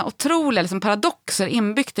finns såna otroliga liksom, paradoxer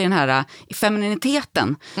inbyggt i den här i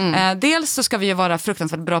femininiteten. Dels så ska vi ju vara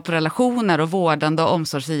fruktansvärt bra på relationer och vårdande och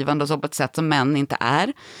omsorgsgivande och så på ett sätt som män inte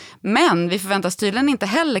är. Men vi förväntas tydligen inte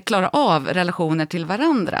heller klara av relationer till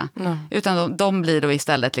varandra. Utan de blir då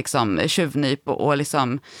istället liksom tjuvnyp och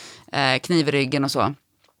liksom kniv i ryggen och så.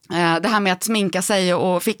 Det här med att sminka sig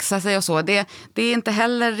och fixa sig och så, det är inte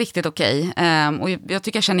heller riktigt okej. Och jag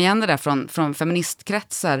tycker jag känner igen det där från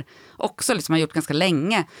feministkretsar också, liksom har gjort ganska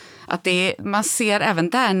länge. Att man ser även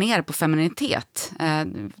där ner på femininitet.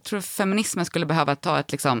 Jag tror feminismen skulle behöva ta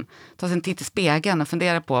sin titt i spegeln och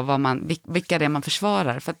fundera på vilka det är man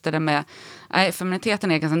försvarar. För att det där med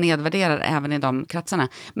femininiteten är ganska nedvärderad även i de kretsarna.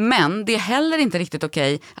 Men det är heller inte riktigt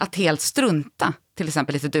okej att helt strunta till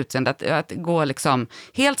exempel i sitt utseende, att gå liksom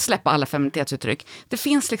helt släppa alla femininitetsuttryck. Det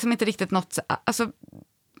finns liksom inte riktigt något, alltså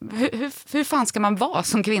hur fan ska man vara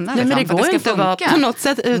som kvinna? Nej, liksom, men det går inte att vara på något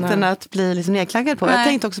sätt utan att bli liksom nedklaggad på. Nej. Jag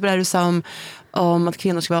tänkte också på det här du sa om att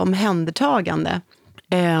kvinnor ska vara omhändertagande.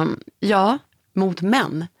 Mot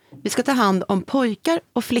män. Vi ska ta hand om pojkar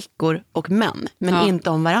och flickor och män, men inte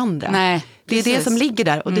om varandra. Nej, det är precis. det som ligger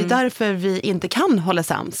där och det är därför vi inte kan hålla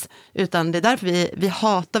sams. Utan det är därför vi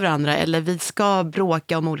hatar varandra eller vi ska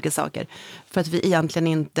bråka om olika saker. För att vi egentligen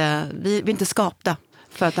inte, vi är inte skapta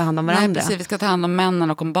för att ta hand om varandra. Nej, precis. Vi ska ta hand om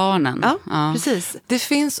männen och om barnen. Ja, precis. Det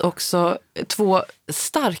finns också 2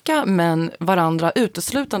 starka men varandra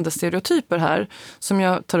uteslutande stereotyper här som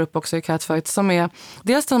jag tar upp också i Catfight, som är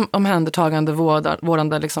dels de omhändertagande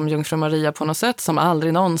vårdande liksom Jungfru Maria på något sätt som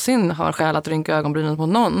aldrig någonsin har skäl att rynka ögonbrynen på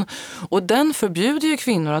någon. Och den förbjuder ju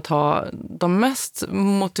kvinnor att ha de mest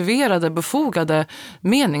motiverade, befogade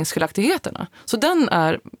meningsskiljaktigheterna. Så den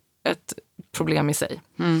är ett problem i sig.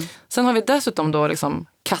 Sen har vi dessutom då liksom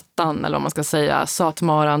Kattan, eller om man ska säga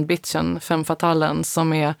Satmaran, bitchen, femme fatalen,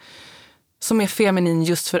 som är feminin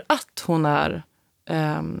just för att hon är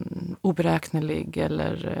oberäknelig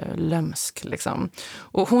eller lömsk. Liksom.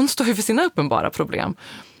 Och hon står ju för sina uppenbara problem.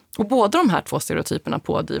 Och båda de här 2 stereotyperna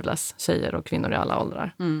pådyvlas tjejer och kvinnor i alla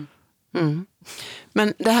åldrar.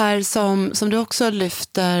 Men det här som du också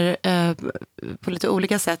lyfter på lite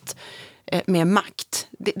olika sätt med makt,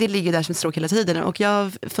 det ligger där som ett stråk hela tiden. Och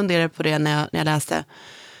jag funderar på det när jag läste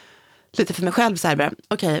lite för mig själv så här,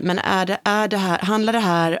 okej, men är det här, handlar det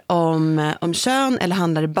här om kön eller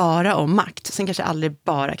handlar det bara om makt? Sen kanske aldrig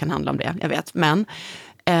bara kan handla om det, jag vet, men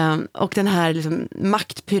och den här liksom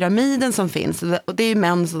maktpyramiden som finns, och det är ju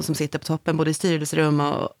män som sitter på toppen både i styrelserum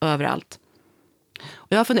och överallt. Och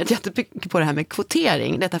jag har funderat jättemycket på det här med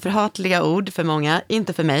kvotering, detta förhatliga ord för många,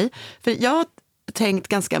 inte för mig, för jag tänkt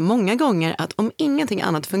ganska många gånger att om ingenting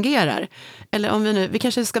annat fungerar, eller om vi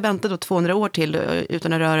kanske ska vänta då 200 år till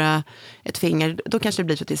utan att röra ett finger, då kanske det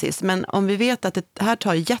blir så till sist. Men om vi vet att det här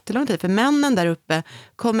tar jättelång tid, för männen där uppe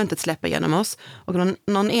kommer inte att släppa igenom oss, och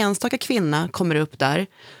någon enstaka kvinna kommer upp där,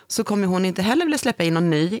 så kommer hon inte heller vilja släppa in någon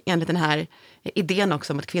ny, enligt den här idén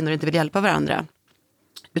också om att kvinnor inte vill hjälpa varandra.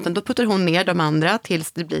 Utan då puttar hon ner de andra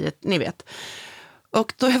tills det blir ni vet.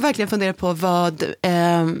 Och då har jag verkligen funderat på vad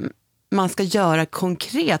man ska göra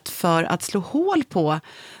konkret för att slå hål på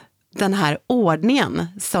den här ordningen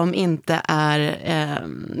som inte är,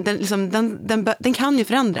 den kan ju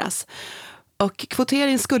förändras. Och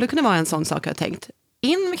kvotering skulle kunna vara en sån sak, jag har tänkt.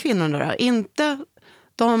 In med kvinnorna då, inte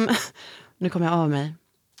de, nu kommer jag av mig.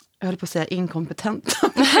 Jag höll på att säga inkompetenta.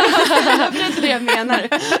 Det är inte det jag menar.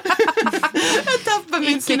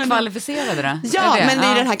 Inte kvalificerade då? Ja, men det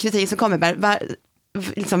är den här kritiken som kommer.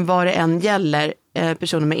 Liksom vad det än gäller,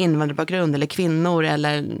 personer med invandrarbakgrund eller kvinnor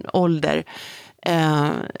eller ålder.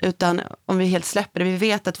 Utan om vi helt släpper det, vi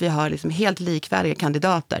vet att vi har liksom helt likvärdiga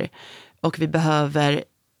kandidater. Och vi behöver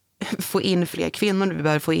få in fler kvinnor, vi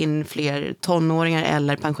behöver få in fler tonåringar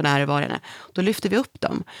eller pensionärer, vad det är. Då lyfter vi upp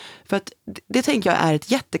dem. För att det tänker jag är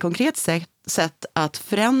ett jättekonkret sätt att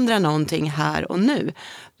förändra någonting här och nu.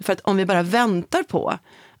 För att om vi bara väntar på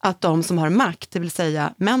att de som har makt, det vill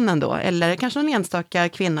säga männen då, eller kanske någon enstaka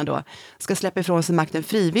kvinna då, ska släppa ifrån sig makten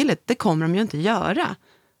frivilligt, det kommer de ju inte göra.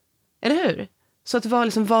 Eller hur? Så att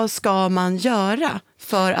vad ska man göra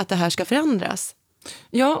för att det här ska förändras?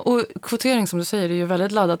 Ja, och kvotering som du säger är ju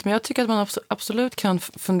väldigt laddat. Men jag tycker att man absolut kan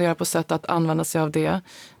fundera på sätt att använda sig av det.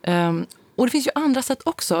 Och det finns ju andra sätt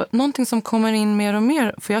också. Någonting som kommer in mer och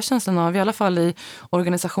mer, för jag har känslan av, i alla fall i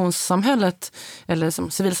organisationssamhället eller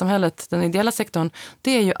som civilsamhället, den ideella sektorn,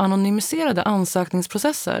 det är ju anonymiserade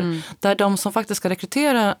ansökningsprocesser. Där de som faktiskt ska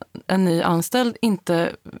rekrytera en ny anställd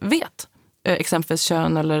inte vet exempelvis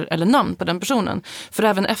kön eller namn på den personen. För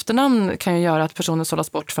även efternamn kan ju göra att personer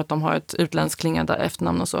sållas bort för att de har ett utländskt klingande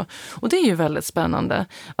efternamn och så. Och det är ju väldigt spännande.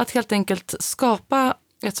 Att helt enkelt skapa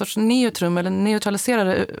ett sorts neutrum eller neutralisera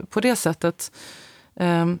det på det sättet.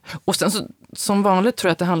 Och sen så, som vanligt tror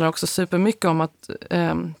jag att det handlar också supermycket om att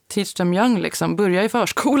teach them young, liksom, börja i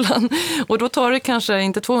förskolan. Och då tar det kanske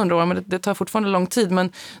inte 200 år, men det tar fortfarande lång tid.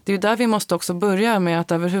 Men det är ju där vi måste också börja med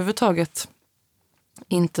att överhuvudtaget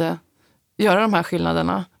inte göra de här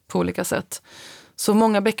skillnaderna på olika sätt. Så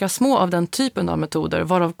många bäckar små av den typen av metoder,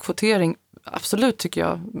 varav kvotering absolut tycker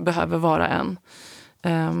jag behöver vara en.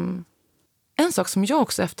 En sak som jag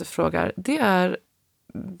också efterfrågar, det är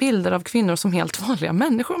bilder av kvinnor som helt vanliga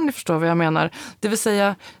människor, om ni förstår vad jag menar. Det vill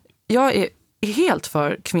säga, jag är helt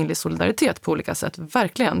för kvinnlig solidaritet på olika sätt.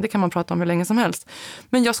 Verkligen, det kan man prata om hur länge som helst.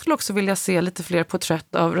 Men jag skulle också vilja se lite fler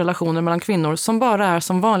porträtt av relationer mellan kvinnor som bara är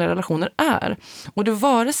som vanliga relationer är. Och det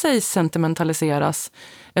vare sig sentimentaliseras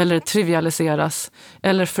eller trivialiseras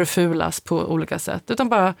eller förfulas på olika sätt. Utan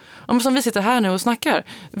bara, som vi sitter här nu och snackar.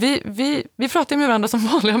 Vi pratar med varandra som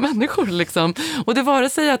vanliga människor. Liksom. Och det vare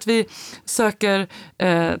sig att vi söker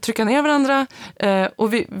trycka ner varandra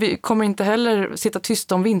och vi kommer inte heller sitta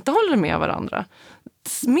tysta om vi inte håller med varandra.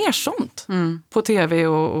 Mer sånt på tv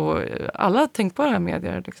och alla tänkbara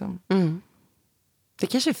medier. Liksom. Det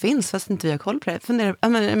kanske finns, fast inte vi har koll på det.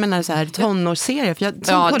 Jag menar så här, tonårsserier.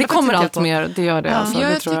 För det kommer allt mer, det gör det. Ja, alltså,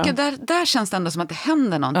 jag det tror tycker där känns det ändå som att det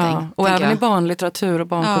händer någonting. Ja, och även i barnlitteratur och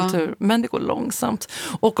barnkultur. Ja. Men det går långsamt.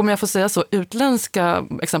 Och om jag får säga så, utländska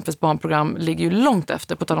exempelvis barnprogram ligger ju långt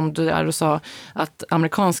efter. På tal om du sa att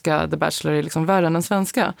amerikanska The Bachelor är liksom värre än den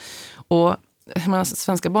svenska. Och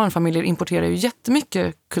svenska barnfamiljer importerar ju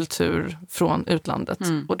jättemycket kultur från utlandet.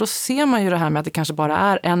 Och då ser man ju det här med att det kanske bara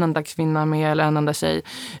är en enda kvinna med eller en enda tjej.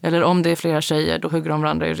 Eller om det är flera tjejer, då hugger de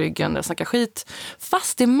varandra i ryggen och snackar skit.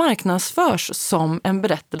 Fast det marknadsförs som en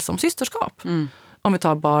berättelse om systerskap. Om vi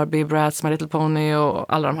tar Barbie, Bratz, My Little Pony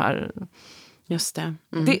och alla de här. Just det.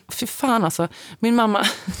 Fy fan alltså. Min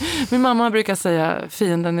mamma brukar säga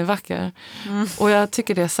fienden är vacker. Och jag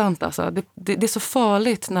tycker det är sant alltså. Det är så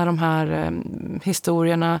farligt när de här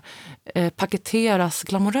historierna paketeras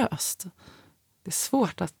glamoröst. Det är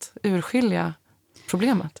svårt att urskilja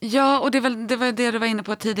problemet. Ja, och det var det du var inne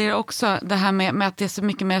på tidigare också. Det här med att det är så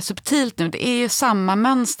mycket mer subtilt nu. Det är ju samma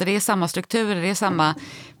mönster, det är samma strukturer, det är samma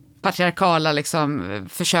patriarkala liksom,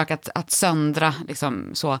 försök att söndra liksom,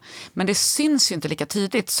 så. Men det syns ju inte lika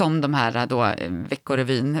tydligt som de här då,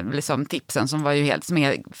 Veckorevyn liksom, tipsen som var ju helt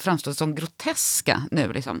framstår som groteska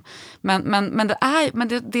nu liksom. Men det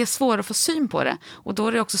är svårare att få syn på det, och då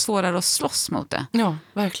är det också svårare att slåss mot det. Ja,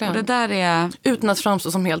 verkligen. Och det där är utan att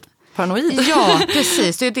framstå som helt paranoid. Ja,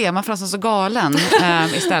 precis. Det är det. Man framstår så galen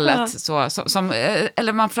istället.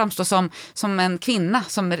 Eller man framstår som en kvinna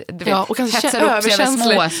som du vet, och kanske hetsar upp sig över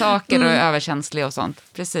små saker och är överkänslig och sånt.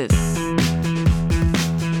 Precis.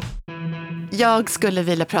 Jag skulle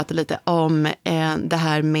vilja prata lite om det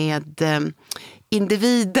här med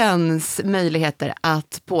individens möjligheter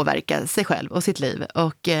att påverka sig själv och sitt liv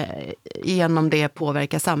och genom det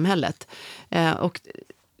påverka samhället.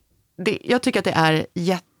 Jag tycker att det är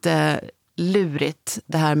jättelurigt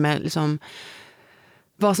det här med liksom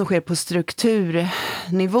vad som sker på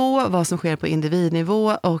strukturnivå, vad som sker på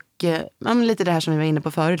individnivå och lite det här som vi var inne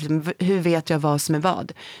på förut. Liksom, hur vet jag vad som är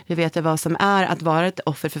vad? Hur vet jag vad som är att vara ett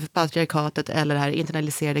offer för patriarkatet eller det här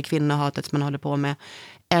internaliserade kvinnohatet som man håller på med?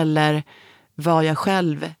 Eller vad jag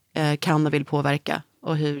själv kan och vill påverka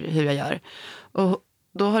och hur jag gör. Och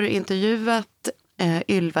då har du intervjuat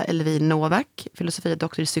Ylva Elvin Novak, filosofie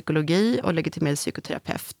doktor i psykologi och legitimerad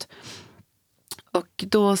psykoterapeut. Och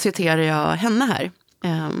då citerar jag henne här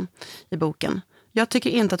i boken. Jag tycker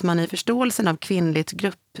inte att man i förståelsen av kvinnligt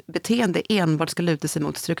gruppbeteende enbart ska luta sig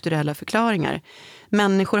mot strukturella förklaringar.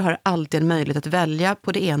 Människor har alltid en möjlighet att välja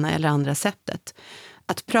på det ena eller andra sättet.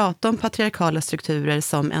 Att prata om patriarkala strukturer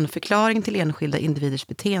som en förklaring till enskilda individers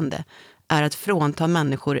beteende är att frånta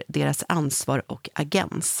människor deras ansvar och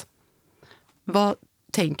agens. Vad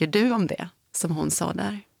tänker du om det som hon sa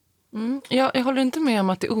där? Jag håller inte med om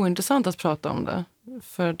att det är ointressant att prata om det.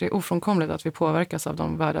 För det är ofrånkomligt att vi påverkas av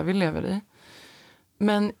de världar vi lever i.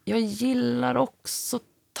 Men jag gillar också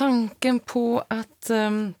tanken på att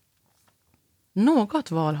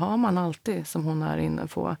något val har man alltid som hon är inne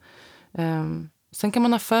på. Sen kan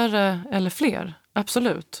man ha färre eller fler,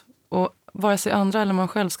 absolut. Och vare sig andra eller man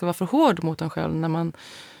själv ska vara för hård mot en själv när man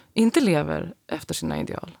inte lever efter sina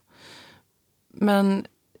ideal. Men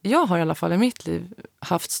jag har i alla fall i mitt liv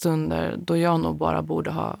haft stunder då jag nog bara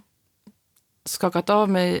borde ha skakat av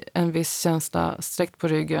mig en viss känsla, sträckt på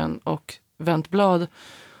ryggen och vänt blad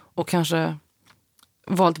och kanske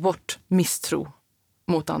valt bort misstro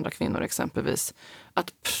mot andra kvinnor exempelvis.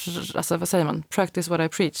 Att, alltså, vad säger man? Practice what I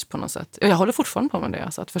preach på något sätt. Jag håller fortfarande på med det,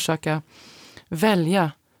 alltså att försöka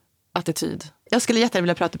välja attityd. Jag skulle jättegärna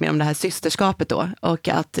vilja prata mer om det här systerskapet då. Och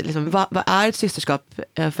att liksom, vad är ett systerskap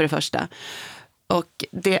för det första? Och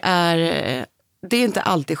det är inte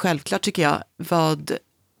alltid självklart tycker jag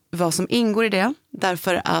vad som ingår i det.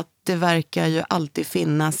 Därför att det verkar ju alltid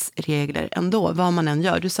finnas regler ändå, vad man än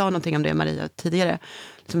gör. Du sa någonting om det Maria tidigare.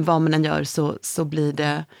 Liksom, vad man än gör så blir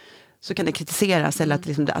det, så kan det kritiseras eller att,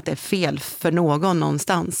 liksom, att det är fel för någon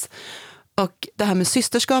någonstans. Och det här med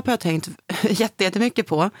systerskap har jag tänkt jättemycket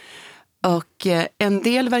på. Och en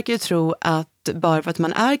del verkar ju tro att bara för att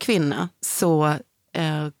man är kvinna så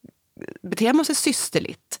beter man sig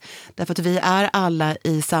systerligt. Därför att vi är alla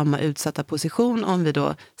i samma utsatta position om vi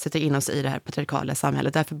då sätter in oss i det här patriarkala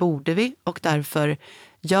samhället. Därför borde vi och därför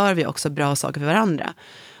gör vi också bra saker för varandra.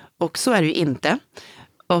 Och så är det ju inte.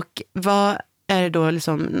 Och vad är det då,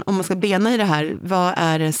 liksom, om man ska bena i det här, vad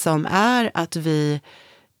är det som är att vi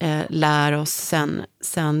lär oss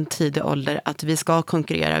sen tidig ålder att vi ska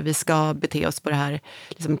konkurrera, vi ska bete oss på det här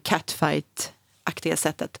liksom catfight-aktiga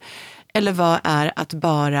sättet. Eller vad är att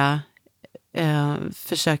bara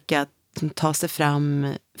försöka ta sig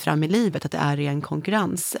fram i livet, att det är en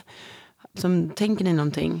konkurrens. Tänker ni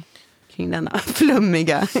någonting kring denna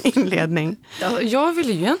flummiga inledning? Jag vill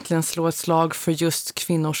ju egentligen slå ett slag för just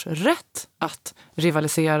kvinnors rätt att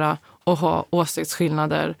rivalisera och ha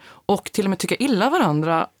åsiktsskillnader och till och med tycka illa om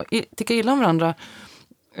varandra.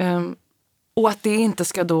 Och att det inte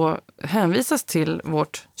ska då hänvisas till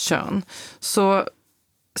vårt kön. Så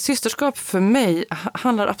systerskap för mig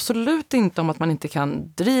handlar absolut inte om att man inte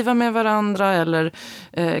kan driva med varandra eller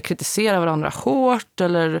kritisera varandra hårt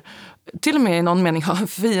eller till och med i någon mening ha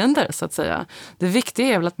fiender så att säga. Det viktiga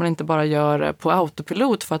är väl att man inte bara gör det på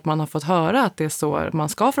autopilot för att man har fått höra att det är så man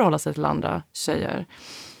ska förhålla sig till andra tjejer.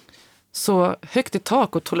 Så högt i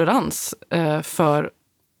tak och tolerans för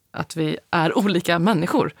att vi är olika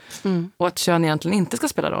människor. Och att kön egentligen inte ska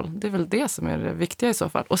spela roll. Det är väl det som är det viktiga i så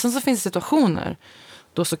fall. Och sen så finns det situationer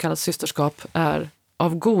då så kallat systerskap är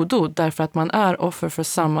av godo därför att man är offer för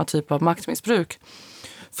samma typ av maktmissbruk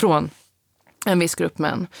från en viss grupp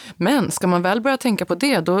män. Men ska man väl börja tänka på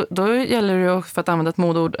det, då gäller det ju, för att använda ett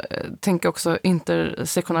modord, tänka också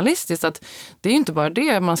intersektionalistiskt, att det är ju inte bara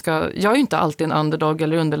det man ska. Jag är ju inte alltid en underdog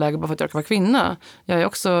eller underläge bara för att jag kan vara kvinna. Jag är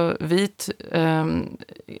också vit,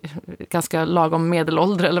 ganska lagom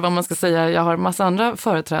medelålder eller vad man ska säga. Jag har massa andra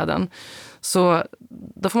företräden. Så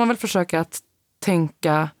då får man väl försöka att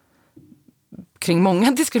tänka kring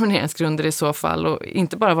många diskrimineringsgrunder i så fall och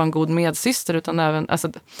inte bara vara en god medsyster utan även,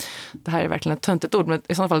 alltså det här är verkligen ett töntigt ord, men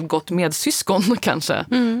i så fall ett gott medsyskon kanske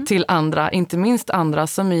till andra, inte minst andra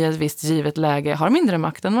som i ett visst givet läge har mindre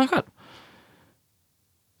makt än man själv.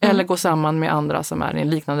 Eller gå samman med andra som är i en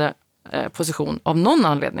liknande position av någon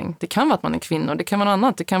anledning. Det kan vara att man är kvinnor, det kan vara något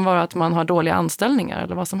annat, det kan vara att man har dåliga anställningar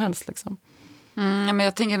eller vad som helst liksom. Men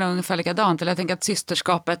jag tänker nog ungefär likadant. Eller jag tänker att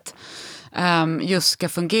systerskapet just ska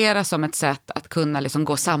fungera som ett sätt att kunna liksom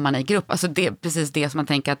gå samman i grupp. Alltså det är precis det som man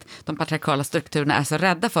tänker att de patriarkala strukturerna är så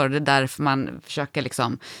rädda för. Det är därför man försöker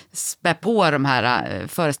liksom spä på de här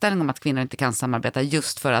föreställningarna om att kvinnor inte kan samarbeta,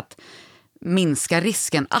 just för att minska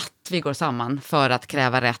risken att vi går samman för att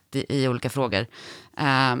kräva rätt i olika frågor.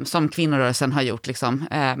 Som kvinnorörelsen har gjort liksom,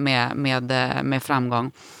 med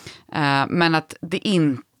framgång. Men att det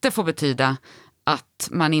inte får betyda att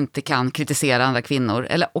man inte kan kritisera andra kvinnor.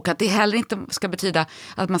 Och att det heller inte ska betyda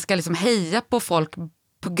att man ska liksom heja på folk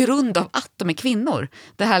på grund av att de är kvinnor.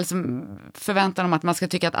 Det här liksom förväntan om att man ska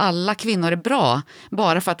tycka att alla kvinnor är bra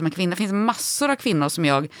bara för att de är kvinnor. Det finns massor av kvinnor som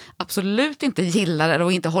jag absolut inte gillar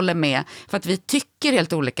och inte håller med för att vi tycker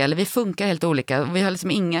helt olika eller vi funkar helt olika. Vi har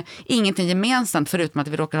liksom ingenting gemensamt förutom att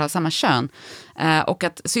vi råkar ha samma kön. Och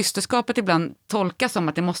att systerskapet ibland tolkas som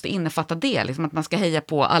att det måste innefatta det. Liksom att man ska heja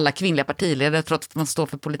på alla kvinnliga partiledare trots att man står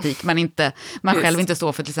för politik man själv inte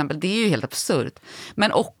står för till exempel. Det är ju helt absurt.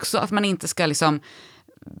 Men också att man inte ska liksom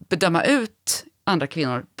bedöma ut andra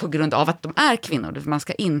kvinnor på grund av att de är kvinnor. Man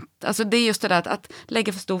ska inte, alltså det är just det där att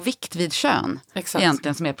lägga för stor vikt vid kön. Exakt.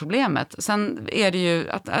 Egentligen som är problemet. Sen är det ju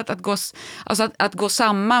att gå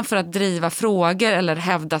samman för att driva frågor eller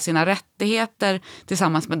hävda sina rättigheter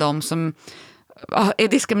tillsammans med dem som är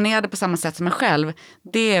diskriminerade på samma sätt som en själv,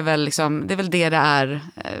 det är väl det är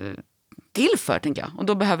till för, tänker jag. Och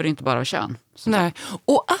då behöver det inte bara vara kön. Nej.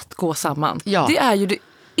 Och att gå samman, det är ju det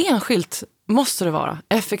enskilt, måste det vara,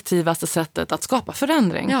 effektivaste sättet att skapa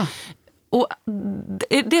förändring. Ja. Och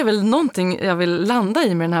det är väl någonting jag vill landa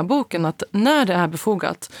i med den här boken, att när det är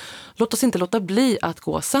befogat, låt oss inte låta bli att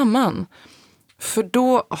gå samman. För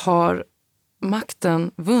då har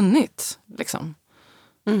makten vunnit, liksom.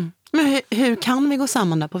 Mm. Men hur kan vi gå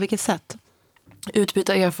samman där? På vilket sätt?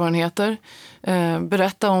 Utbyta erfarenheter,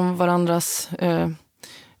 berätta om varandras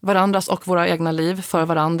och våra egna liv för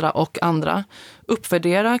varandra och andra.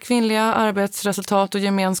 Uppvärdera kvinnliga arbetsresultat och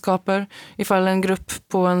gemenskaper. Ifall en grupp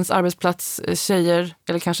på ens arbetsplats, tjejer,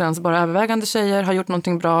 eller kanske ens bara övervägande tjejer, har gjort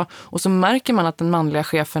någonting bra, och så märker man att den manliga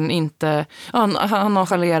chefen inte, han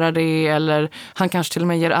nonchalerar det, eller han kanske till och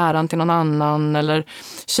med ger äran till någon annan, eller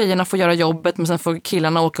tjejerna får göra jobbet men sen får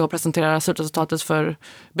killarna åka och presentera slutresultatet för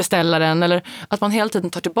beställaren, eller att man hela tiden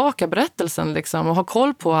tar tillbaka berättelsen liksom, och har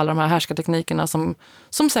koll på alla de här härskarteknikerna som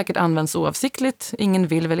säkert används oavsiktligt. Ingen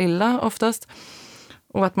vill väl illa oftast.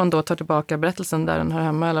 Och att man då tar tillbaka berättelsen där den hör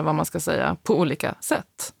hemma, eller vad man ska säga, på olika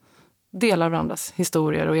sätt. Delar varandras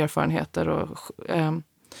historier och erfarenheter. Och,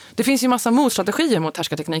 det finns ju massa motstrategier mot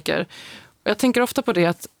härskartekniker. Jag tänker ofta på det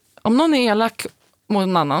att om någon är elak mot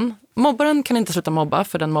en annan, mobbaren kan inte sluta mobba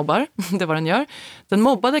för den mobbar, det är vad den gör. Den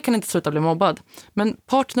mobbade kan inte sluta bli mobbad. Men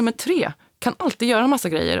part nummer 3 kan alltid göra en massa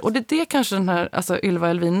grejer. Och det är det kanske den här Ylva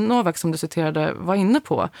Elvin Novak som du citerade var inne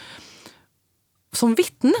på. Som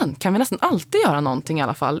vittnen kan vi nästan alltid göra någonting i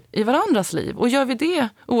alla fall i varandras liv. Och gör vi det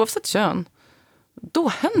oavsett kön, då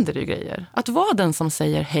händer det ju grejer. Att vara den som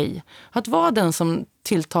säger hej. Att vara den som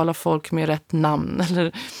tilltalar folk med rätt namn.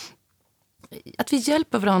 Eller att vi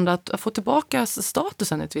hjälper varandra att få tillbaka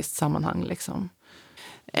statusen i ett visst sammanhang. Liksom.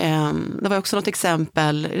 Det var också något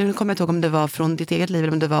exempel, nu kommer jag inte ihåg om det var från ditt eget liv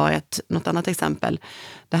eller om det var något annat exempel.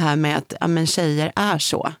 Det här med att tjejer är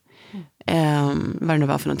så. Vad det nu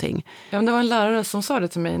var för någonting. Ja, men det var en lärare som sa det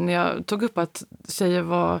till mig när jag tog upp att jag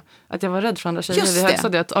var rädd för andra tjejer. Just det. I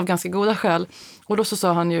högstadiet av ganska goda skäl. Och då så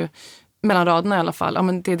sa han ju, mellan raderna i alla fall, ja,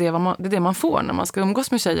 men det är det man får när man ska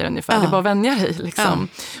umgås med tjejer ungefär. Det är bara att vänja dig liksom.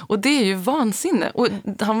 Och det är ju vansinne. Och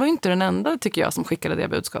han var ju inte den enda, tycker jag, som skickade det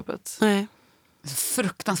budskapet. Nej.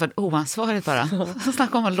 Fruktansvärt oansvarigt bara. Så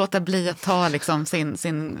snacka om att låta bli att ta liksom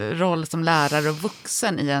sin roll som lärare och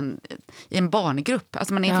vuxen i en barngrupp.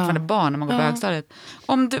 Alltså man är fortfarande barn när man går på högstadiet.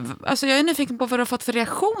 Jag är nyfiken på vad du har fått för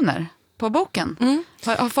reaktioner på boken.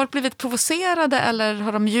 Har folk blivit provocerade eller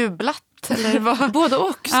har de jublat? Eller vad? Både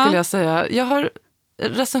och skulle jag säga.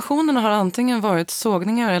 Recensionerna har antingen varit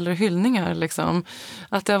sågningar eller hyllningar. Liksom.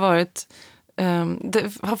 Att det har varit...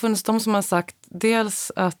 det har funnits de som har sagt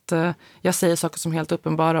dels att jag säger saker som är helt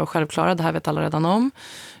uppenbara och självklara, det här vet alla redan om.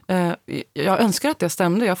 Jag önskar att det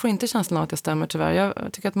stämde, jag får inte känslan av att det stämmer tyvärr. Jag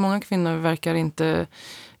tycker att många kvinnor verkar inte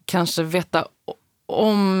kanske veta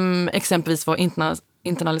om exempelvis vad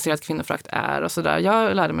internaliserat kvinnoförakt är och sådär.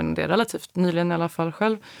 Jag lärde mig det relativt nyligen i alla fall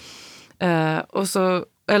själv.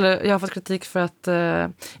 Eller jag har fått kritik för att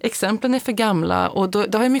exemplen är för gamla, och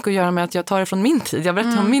det har ju mycket att göra med att jag tar det från min tid. Jag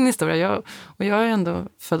berättar om min historia. Jag är ändå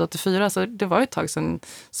född 84, så det var ett tag sedan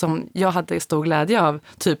som jag hade stor glädje av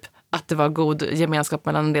typ att det var god gemenskap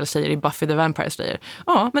mellan en del tjejer i Buffy the Vampire Slayer.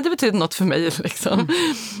 Ja, men det betyder något för mig liksom.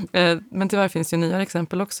 Men tyvärr finns ju nya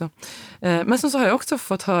exempel också. Men så har jag också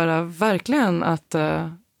fått höra verkligen att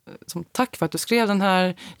som tack för att du skrev den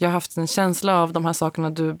här. Jag har haft en känsla av de här sakerna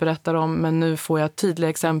du berättar om, men nu får jag tydliga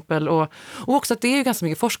exempel. Och också att det är ju ganska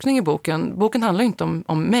mycket forskning i boken. Boken handlar ju inte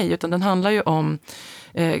om mig, utan den handlar ju om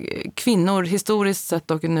kvinnor historiskt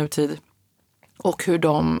sett och i nutid. Och hur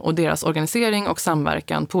de och deras organisering och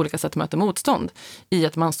samverkan på olika sätt möter motstånd i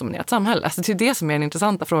ett mansdominerat samhälle. Alltså det är det som är den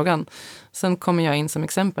intressanta frågan. Sen kommer jag in som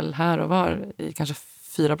exempel här och var i kanske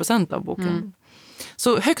 4% av boken.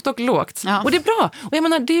 Så högt och lågt. Ja. Och det är bra. Och jag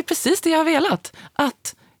menar, det är precis det jag har velat.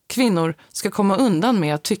 Att kvinnor ska komma undan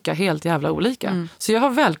med att tycka helt jävla olika. Så jag har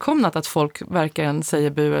välkomnat att folk verkligen säger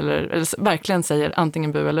bu eller verkligen säger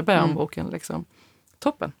antingen bu eller bä om boken. Liksom.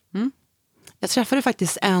 Toppen. Jag träffade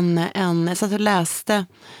faktiskt jag satt och läste.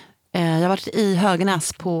 Jag har varit i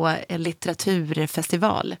Höganäs på en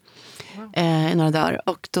litteraturfestival i några dagar.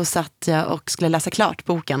 Och då satt jag och skulle läsa klart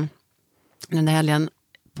boken den där helgen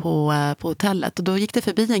på hotellet. Och då gick det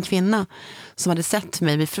förbi en kvinna som hade sett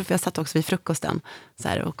mig. Jag satt också vid frukosten så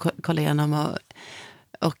här, och kollade igenom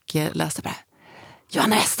och läste bara.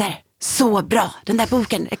 Johanna Ester, så bra, den där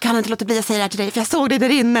boken, jag kan inte låta bli att säga det här till dig, för jag såg det där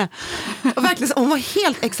inne. Och verkligen, hon var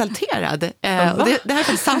helt exalterad. Och det här är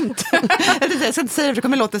faktiskt sant. Jag ska inte säga det, för det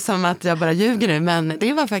kommer låta som att jag bara ljuger nu, men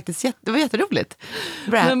det var faktiskt det var jätteroligt.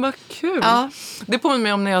 Bra. Men vad kul. Ja. Det påminner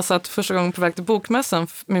mig om när jag satt första gången på väg till bokmässan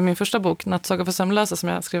med min första bok, Nattsaga för sömnlösa, som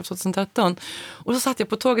jag skrev 2013. Och så satt jag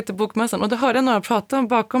på tåget till bokmässan och då hörde jag några prata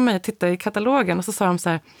bakom mig, titta i katalogen, och så sa de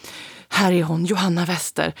så här är hon, Johanna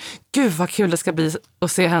Wester. Gud vad kul det ska bli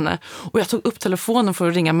att se henne. Och jag tog upp telefonen för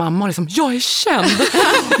att ringa mamma och liksom, jag är känd.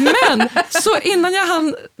 Men så innan jag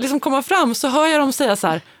hann liksom komma fram så hör jag dem säga så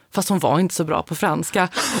här, fast hon var inte så bra på franska.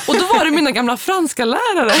 Och då var det mina gamla franska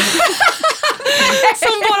lärare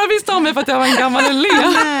som bara visste om mig för att jag var en gammal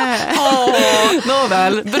elev.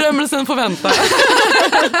 Nåväl, berömmelsen får vänta.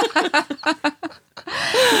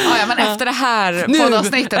 Ja, men efter det här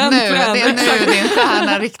poddavsnittet det är nu din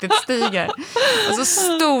stjärna riktigt stiger. Och så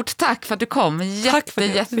stort tack för att du kom.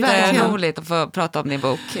 Jätteroligt att få prata om din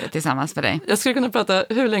bok tillsammans med dig. Jag skulle kunna prata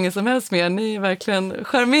hur länge som helst med er. Ni är verkligen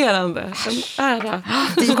charmerande. En ära.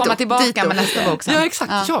 Du får komma tillbaka med nästa bok sen. Ja,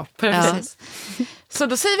 exakt. Ja, perfekt. Så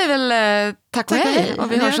då säger vi väl tack och hej.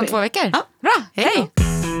 Och vi hörs om 2 veckor. Ja. Bra, hej.